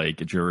fool like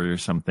a jury or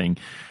something,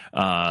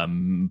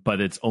 but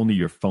it's only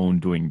your phone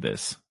doing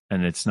this,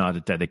 and it's not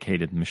a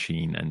dedicated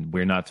machine, and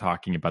we're not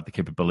talking about the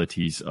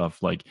capabilities of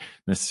like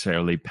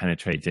necessarily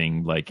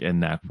penetrating like a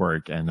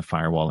network and a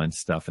firewall and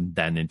stuff and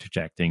then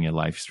interjecting a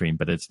live stream,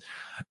 but it's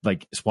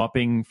like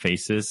swapping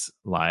faces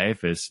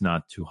live is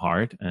not too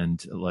hard,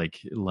 and like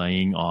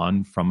laying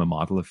on from a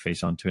model of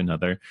face onto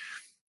another,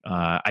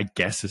 I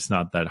guess it's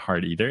not that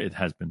hard either. It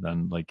has been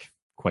done like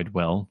quite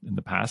well in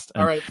the past.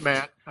 All And right,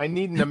 Matt. I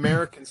need an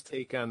American's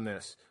take on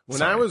this.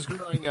 When I sorry. was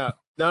growing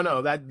up,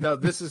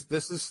 this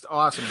is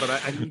awesome,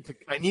 but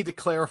I need to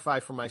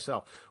clarify for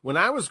myself. When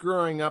I was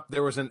growing up,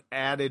 there was an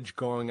adage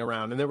going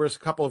around, and there was a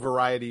couple of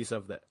varieties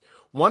of that.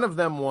 One of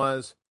them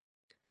was,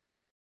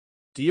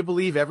 "Do you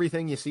believe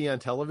everything you see on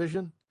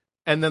television?"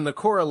 And then the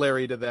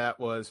corollary to that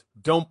was,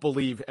 "Don't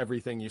believe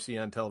everything you see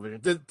on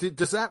television."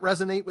 Does that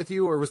resonate with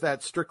you, or was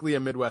that strictly a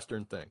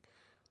Midwestern thing?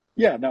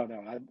 Yeah, no,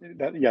 no,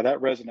 that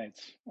resonates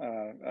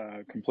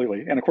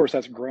completely. And of course,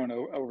 that's grown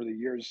over the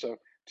years. So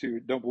to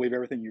don't believe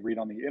everything you read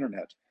on the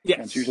internet, and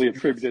it's Yes. usually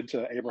attributed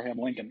to Abraham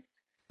Lincoln.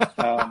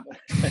 Um,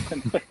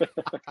 and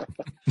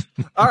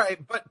All right,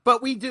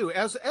 but we do,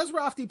 as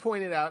Rafti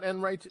pointed out,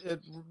 and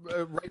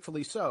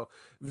rightfully so.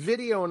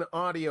 Video and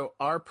audio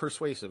are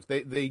persuasive.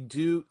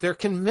 They're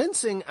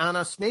convincing on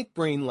a snake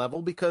brain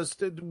level because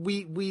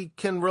we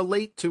can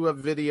relate to a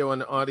video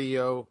and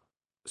audio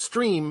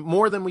stream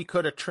more than we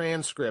could a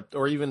transcript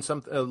or even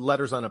some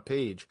letters on a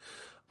page.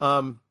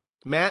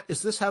 Matt,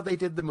 is this how they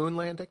did the moon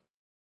landing?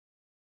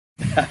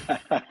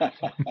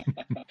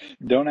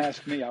 don't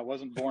ask me, I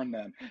wasn't born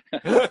then.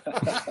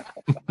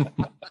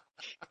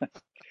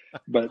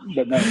 But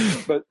no,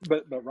 but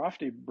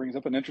Rafti brings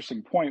up an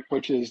interesting point,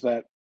 which is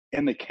that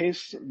in the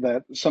case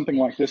that something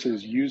like this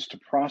is used to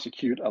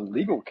prosecute a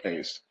legal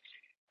case,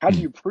 how do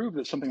you prove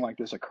that something like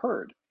this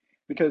occurred?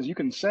 Because you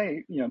can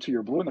say, to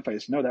your blue in the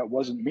face, no, that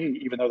wasn't me,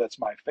 even though that's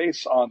my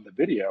face on the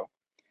video.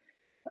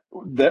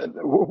 That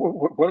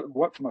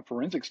what from a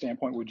forensic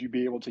standpoint would you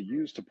be able to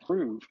use to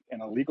prove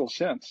in a legal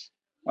sense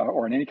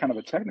or in any kind of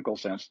a technical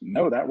sense,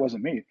 no, that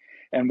wasn't me?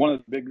 And one of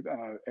the big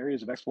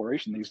areas of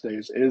exploration these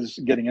days is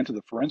getting into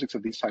the forensics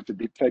of these types of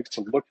deepfakes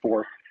to look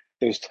for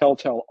those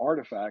telltale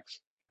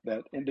artifacts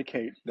that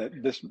indicate that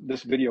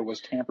this video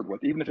was tampered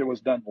with, even if it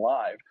was done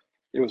live.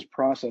 It was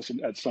processed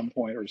at some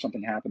point or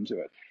something happened to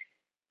it.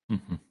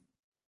 Mm-hmm.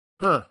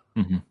 Huh.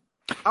 Mm-hmm.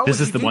 How This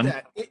would is you the do one.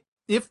 that?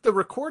 If the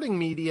recording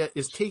media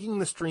is taking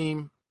the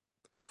stream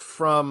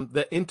from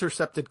the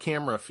intercepted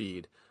camera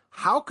feed,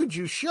 how could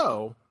you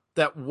show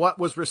that what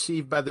was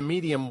received by the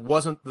medium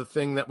wasn't the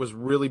thing that was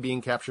really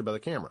being captured by the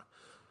camera?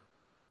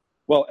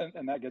 Well,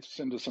 and that gets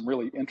into some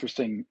really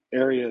interesting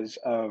areas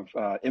of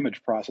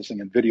image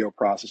processing and video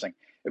processing,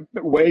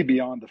 way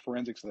beyond the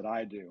forensics that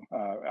I do.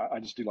 I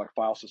just do like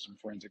file system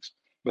forensics,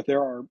 but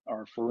there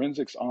are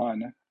forensics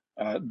on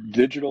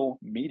digital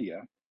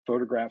media,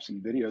 photographs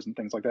and videos and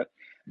things like that,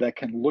 that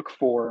can look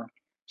for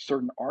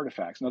certain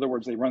artifacts. In other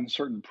words, they run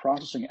certain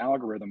processing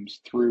algorithms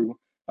through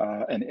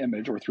an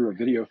image or through a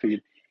video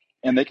feed,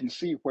 and they can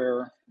see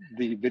where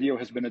the video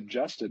has been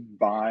adjusted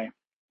by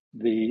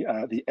the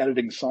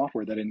editing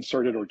software that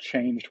inserted or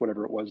changed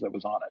whatever it was that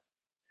was on it.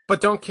 But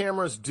don't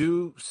cameras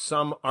do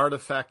some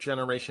artifact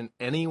generation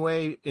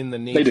anyway in the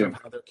They nature of do.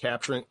 how they're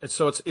capturing?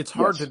 So it's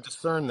hard to Yes.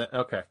 discern that.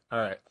 Okay, all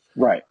right.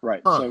 Right.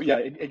 Huh. So yeah,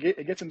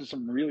 it gets into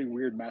some really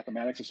weird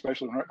mathematics,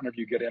 especially whenever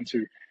you get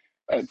into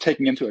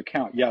taking into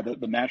account,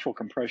 the natural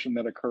compression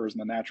that occurs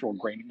and the natural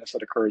graininess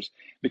that occurs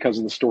because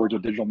of the storage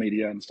of digital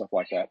media and stuff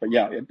like that. But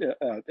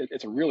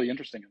it's a really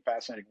interesting and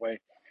fascinating way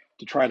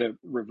to try to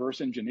reverse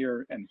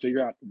engineer and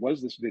figure out,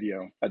 was this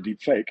video a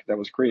deep fake that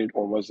was created,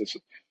 or was this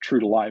true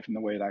to life in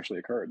the way it actually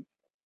occurred?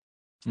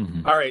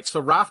 Mm-hmm. All right,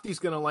 so Rafti's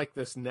going to like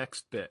this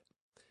next bit.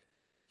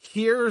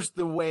 Here's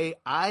the way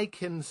I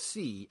can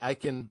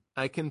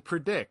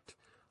predict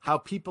how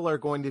people are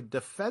going to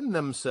defend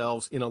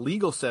themselves in a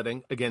legal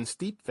setting against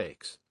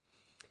deepfakes.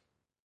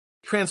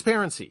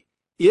 Transparency.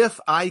 If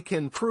I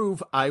can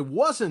prove I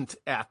wasn't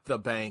at the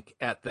bank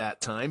at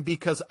that time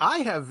because I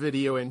have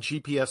video and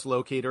GPS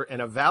locator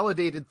and a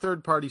validated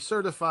third-party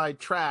certified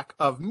track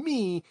of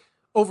me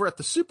over at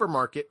the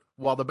supermarket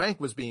while the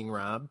bank was being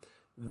robbed,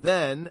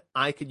 then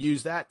I could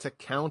use that to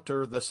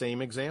counter the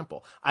same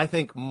example. I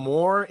think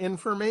more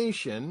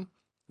information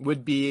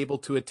would be able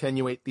to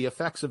attenuate the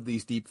effects of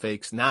these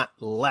deepfakes, not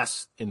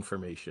less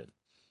information.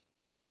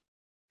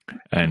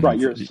 And right,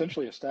 you're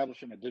essentially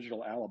establishing a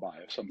digital alibi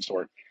of some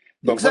sort.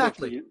 But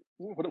exactly.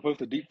 What if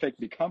the deepfake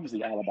becomes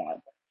the alibi?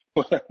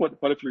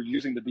 What if you're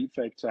using the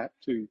deepfake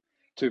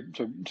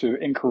to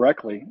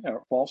incorrectly,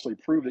 falsely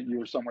prove that you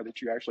were somewhere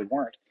that you actually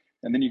weren't,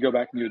 and then you go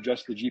back and you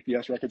adjust the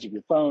GPS records of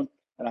your phone?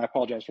 And I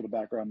apologize for the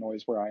background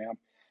noise where I am,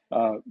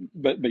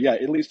 but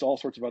it leads to all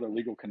sorts of other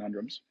legal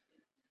conundrums.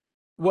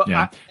 Well,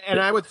 yeah.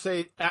 I would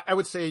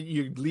say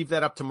you leave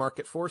that up to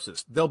market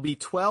forces. There'll be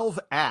 12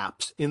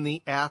 apps in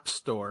the App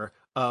Store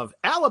of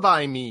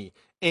Alibi Me,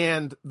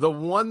 and the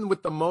one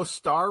with the most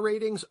star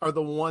ratings are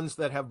the ones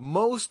that have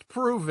most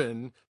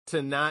proven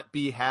to not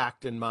be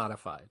hacked and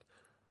modified.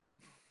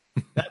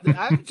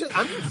 I'm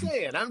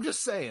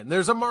just saying.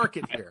 There's a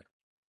market here.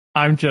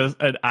 I'm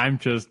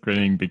just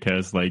grinning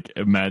because, like,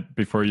 Matt,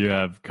 before you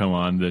have come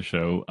on the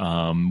show,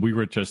 we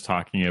were just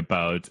talking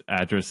about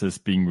addresses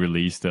being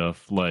released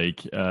of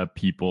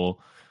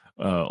people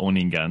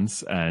owning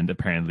guns, and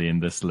apparently in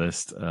this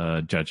list,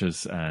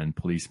 judges and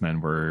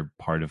policemen were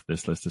part of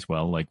this list as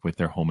well, like with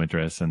their home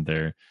address and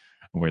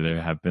where they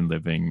have been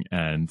living.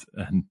 And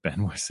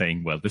Ben was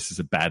saying, well, this is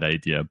a bad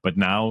idea, but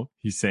now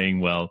he's saying,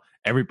 well,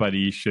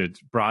 everybody should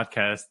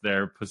broadcast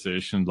their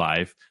position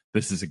live.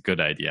 This is a good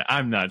idea.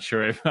 I'm not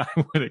sure if I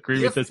would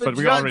agree with this, but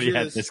we already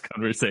had this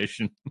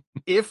conversation.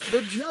 If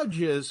the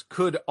judges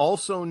could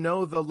also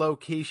know the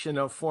location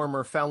of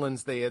former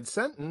felons they had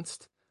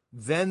sentenced,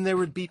 then there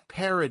would be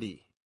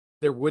parity.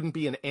 There wouldn't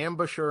be an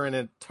ambusher and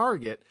a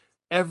target.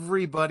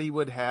 Everybody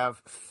would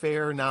have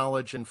fair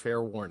knowledge and fair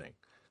warning.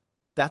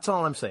 That's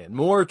all I'm saying.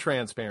 More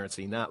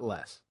transparency, not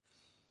less.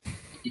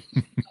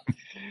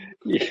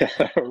 Yeah,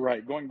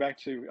 right. Going back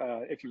to,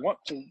 if you want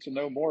to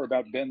know more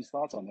about Ben's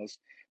thoughts on this,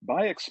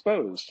 buy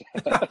Exposed.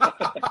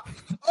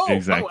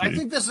 Exactly. I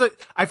think this is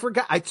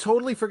I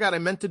totally forgot. I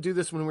meant to do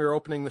this when we were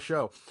opening the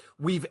show.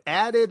 We've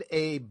added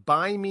a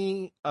buy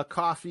me a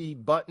coffee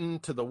button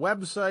to the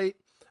website,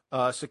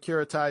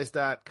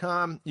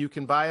 securitize.com. You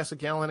can buy us a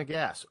gallon of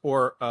gas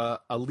or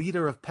a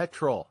liter of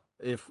petrol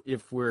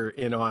if we're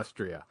in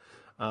Austria.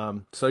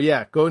 So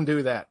yeah, go and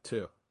do that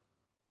too.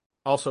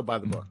 Also buy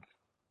the book.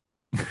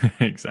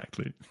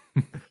 Exactly.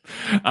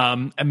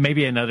 And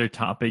maybe another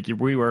topic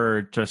we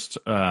were just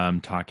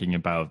talking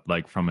about,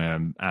 like from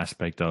an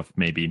aspect of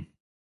maybe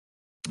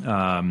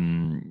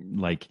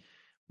like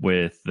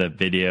with the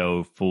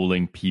video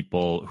fooling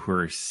people who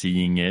are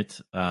seeing it,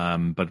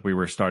 but we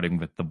were starting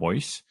with the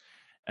voice.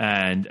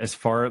 And as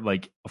far,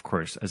 of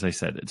course, as I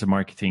said, it's a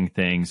marketing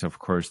thing. So, of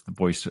course, the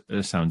voice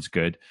sounds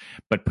good.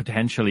 But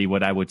potentially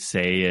what I would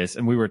say is,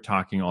 and we were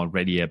talking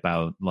already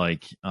about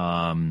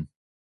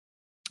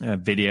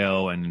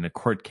video and in a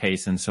court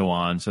case and so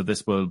on. So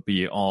this will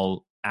be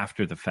all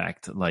after the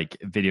fact, like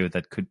video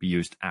that could be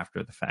used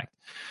after the fact.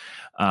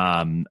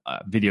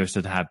 Videos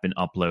that have been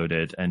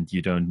uploaded and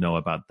you don't know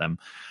about them.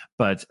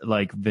 But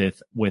like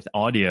with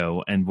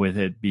audio and with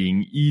it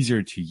being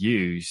easier to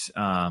use,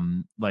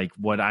 like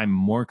what I'm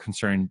more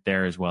concerned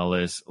there as well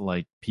is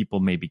like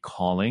people may be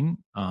calling,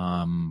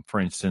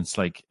 for instance,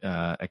 like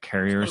a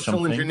carrier or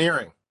something. Social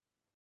engineering.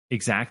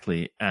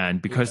 Exactly.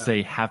 And because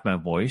they have my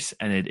voice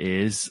and it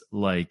is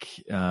like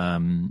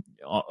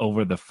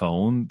over the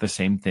phone, the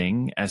same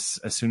thing, as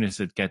soon as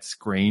it gets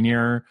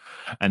grainier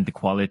and the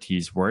quality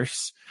is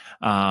worse,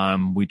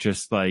 we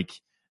just like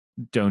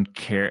don't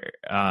care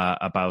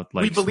about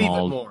like we believe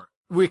small... it more.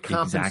 We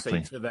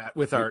compensate for that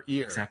with our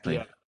ear.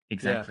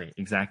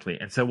 Exactly.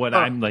 And so what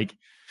I'm like,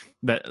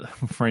 that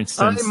for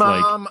instance, hi,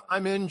 Mom,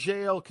 I'm in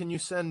jail. Can you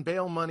send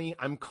bail money?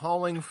 I'm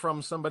calling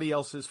from somebody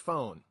else's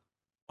phone.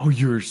 Oh,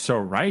 you're so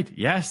right.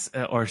 Yes.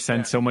 Or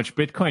send so much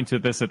Bitcoin to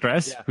this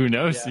address. Yeah. Who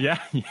knows? Yeah.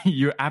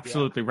 You're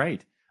absolutely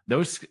right.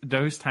 Those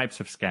types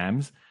of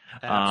scams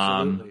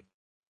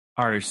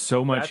are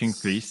so much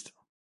increased.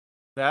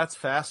 That's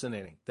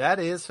fascinating. That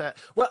is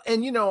well,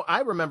 and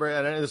I remember,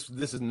 and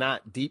this is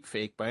not deep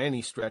fake by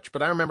any stretch,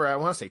 but I remember, I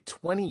want to say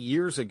 20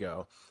 years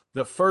ago,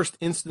 the first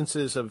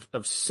instances of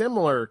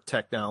similar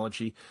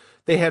technology,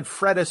 they had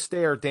Fred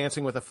Astaire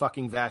dancing with a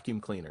fucking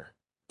vacuum cleaner.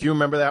 Do you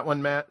remember that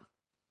one, Matt?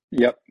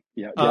 Yep.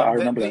 Yeah, I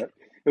remember that.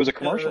 It was a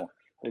commercial.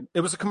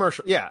 It was a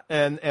commercial, yeah,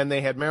 and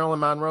they had Marilyn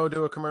Monroe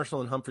do a commercial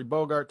and Humphrey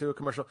Bogart do a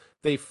commercial.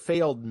 They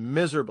failed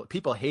miserably.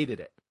 People hated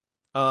it.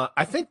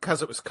 I think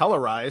because it was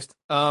colorized,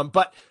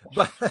 but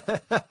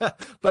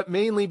but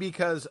mainly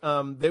because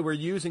they were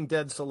using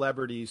dead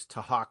celebrities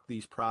to hawk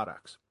these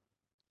products,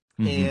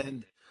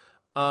 and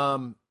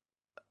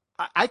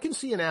I can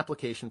see an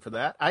application for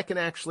that. I can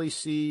actually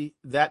see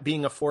that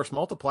being a force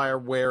multiplier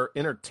where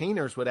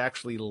entertainers would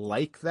actually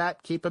like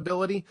that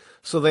capability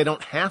so they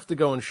don't have to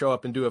go and show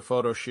up and do a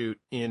photo shoot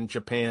in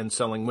Japan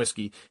selling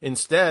whiskey.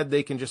 Instead,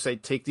 they can just say,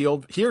 take the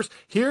old, here's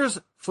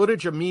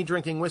footage of me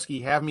drinking whiskey.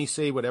 Have me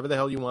say whatever the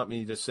hell you want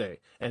me to say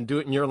and do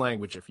it in your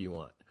language if you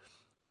want.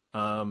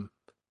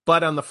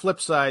 But on the flip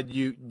side,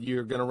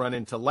 you're going to run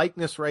into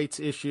likeness rights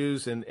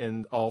issues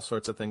and all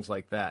sorts of things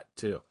like that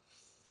too.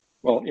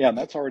 Well, yeah, and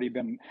that's already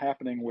been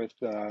happening with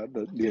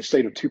the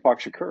estate of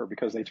Tupac Shakur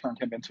because they turned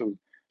him into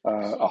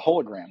a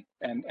hologram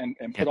and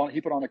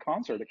he put on a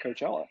concert at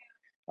Coachella.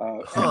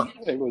 And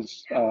it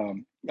was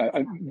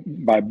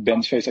by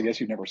Ben's face. I guess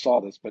you never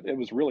saw this, but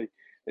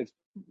it's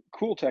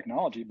cool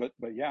technology. But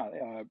yeah,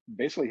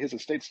 basically his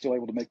estate's still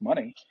able to make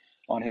money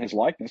on his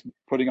likeness,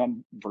 putting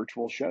on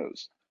virtual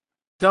shows.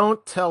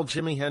 Don't tell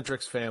Jimi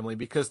Hendrix family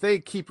because they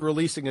keep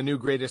releasing a new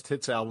greatest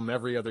hits album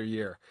every other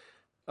year.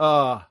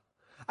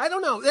 I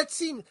don't know. It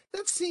seems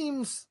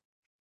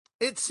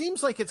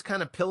like it's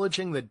kind of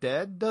pillaging the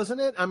dead, doesn't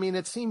it? I mean,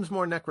 it seems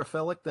more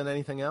necrophilic than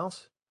anything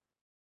else.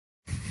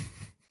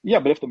 Yeah,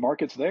 but if the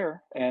market's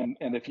there and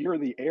if you're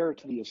the heir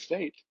to the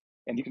estate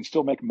and you can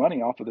still make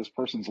money off of this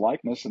person's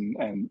likeness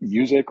and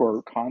music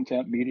or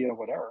content, media,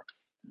 whatever,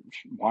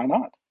 why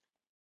not?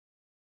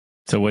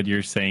 So what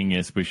you're saying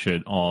is we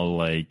should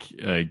all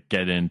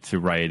get into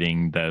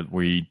writing that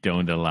we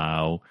don't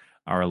allow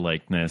our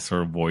likeness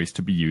or voice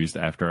to be used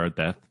after our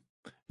death.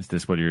 Is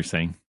this what you're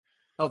saying?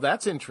 Oh,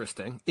 that's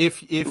interesting.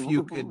 If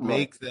you could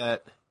make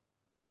that,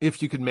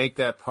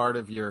 part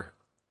of your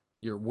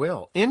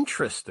will,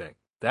 interesting.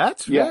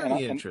 That's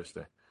very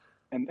interesting.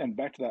 And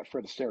back to that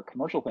Fred Astaire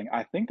commercial thing,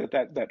 I think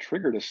that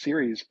triggered a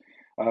series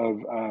of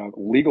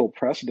legal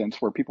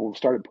precedents where people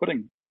started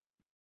putting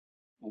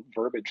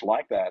verbiage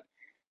like that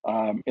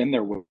in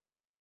their will.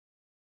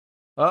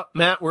 Oh,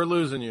 Matt, we're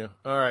losing you.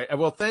 All right.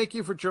 Well, thank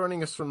you for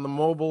joining us from the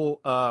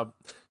mobile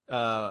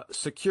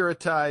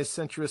securitized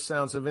sensuous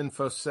sounds of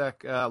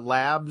InfoSec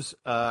labs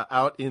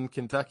out in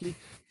Kentucky.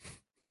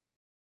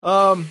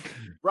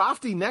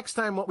 Rafti, next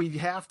time what we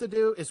have to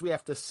do is we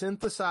have to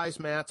synthesize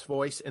Matt's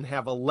voice and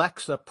have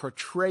Alexa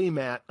portray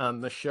Matt on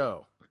the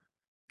show.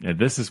 Yeah,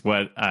 this is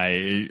what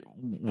I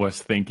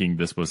was thinking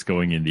this was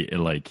going in the,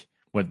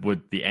 what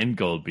would the end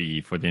goal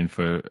be for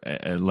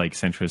the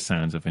sensuous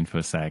sounds of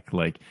InfoSec?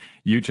 Like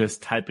you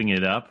just typing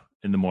it up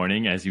in the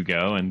morning as you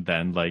go and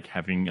then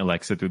having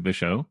Alexa do the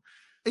show?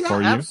 Yeah,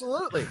 for you?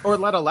 Absolutely. Or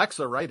let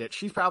Alexa write it.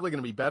 She's probably going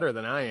to be better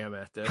than I am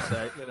at this.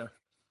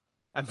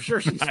 I'm sure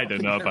she's. I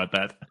don't know about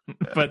that,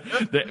 but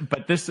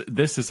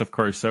this is of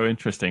course so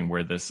interesting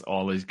where this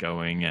all is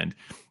going, and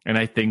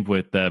I think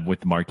with the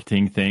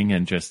marketing thing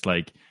and just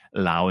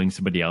allowing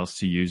somebody else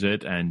to use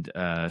it and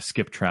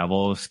skip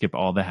travel, skip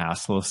all the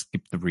hassle,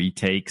 skip the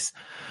retakes.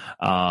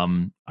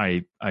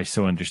 I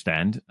so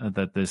understand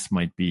that this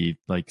might be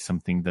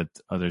something that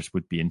others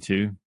would be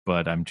into,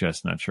 but I'm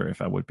just not sure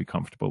if I would be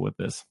comfortable with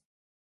this.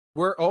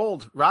 We're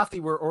old.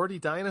 Rafti, we're already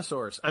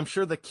dinosaurs. I'm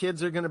sure the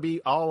kids are going to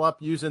be all up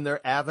using their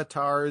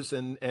avatars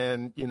and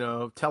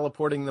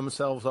teleporting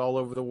themselves all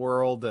over the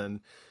world.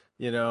 And,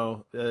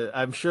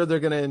 I'm sure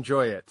they're going to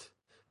enjoy it.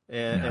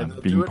 And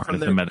they'll being do it part from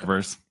of the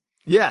metaverse.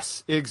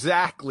 Yes,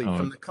 exactly.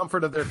 From the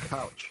comfort of their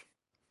couch.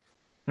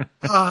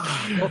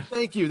 Well,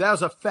 thank you. That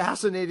was a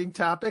fascinating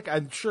topic.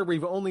 I'm sure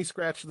we've only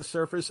scratched the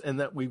surface and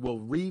that we will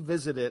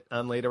revisit it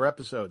on later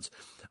episodes.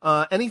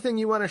 Anything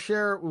you want to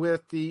share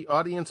with the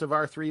audience of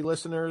our three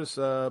listeners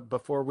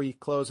before we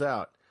close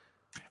out?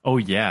 Oh,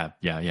 yeah.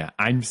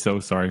 I'm so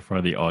sorry for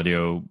the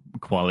audio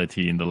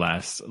quality in the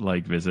last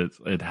visit.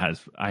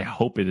 I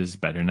hope it is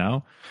better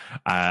now.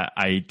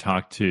 I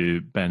talked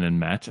to Ben and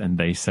Matt and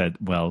they said,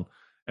 well,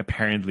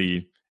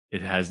 apparently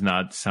it has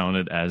not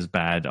sounded as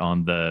bad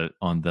on the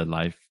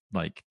live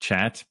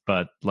chat,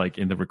 but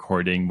in the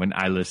recording when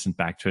I listened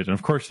back to it, and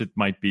of course it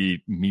might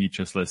be me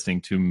just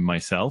listening to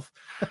myself,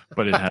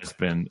 but it has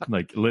been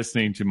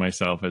listening to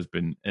myself has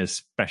been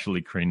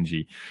especially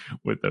cringy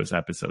with those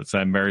episodes. So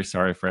I'm very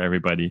sorry for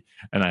everybody,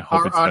 and I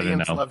hope it's better now. Our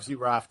audience loves you,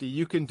 Rafti.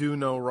 You can do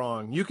no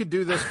wrong. You could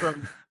do this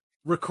from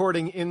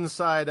recording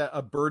inside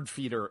a bird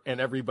feeder, and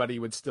everybody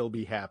would still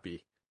be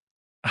happy.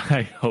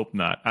 I hope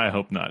not.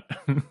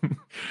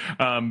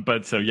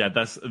 But so yeah,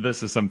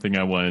 this is something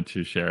I wanted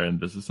to share, and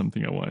this is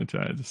something I wanted to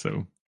add.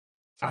 So,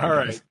 all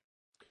right.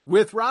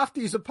 With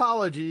Rafti's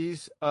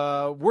apologies,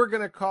 we're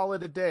gonna call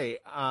it a day.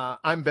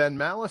 I'm Ben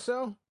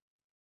Maliso.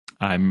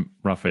 I'm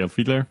Raphael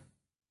Fiedler.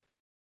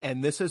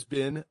 And this has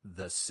been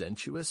the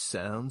Sensuous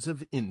Sounds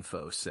of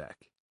InfoSec.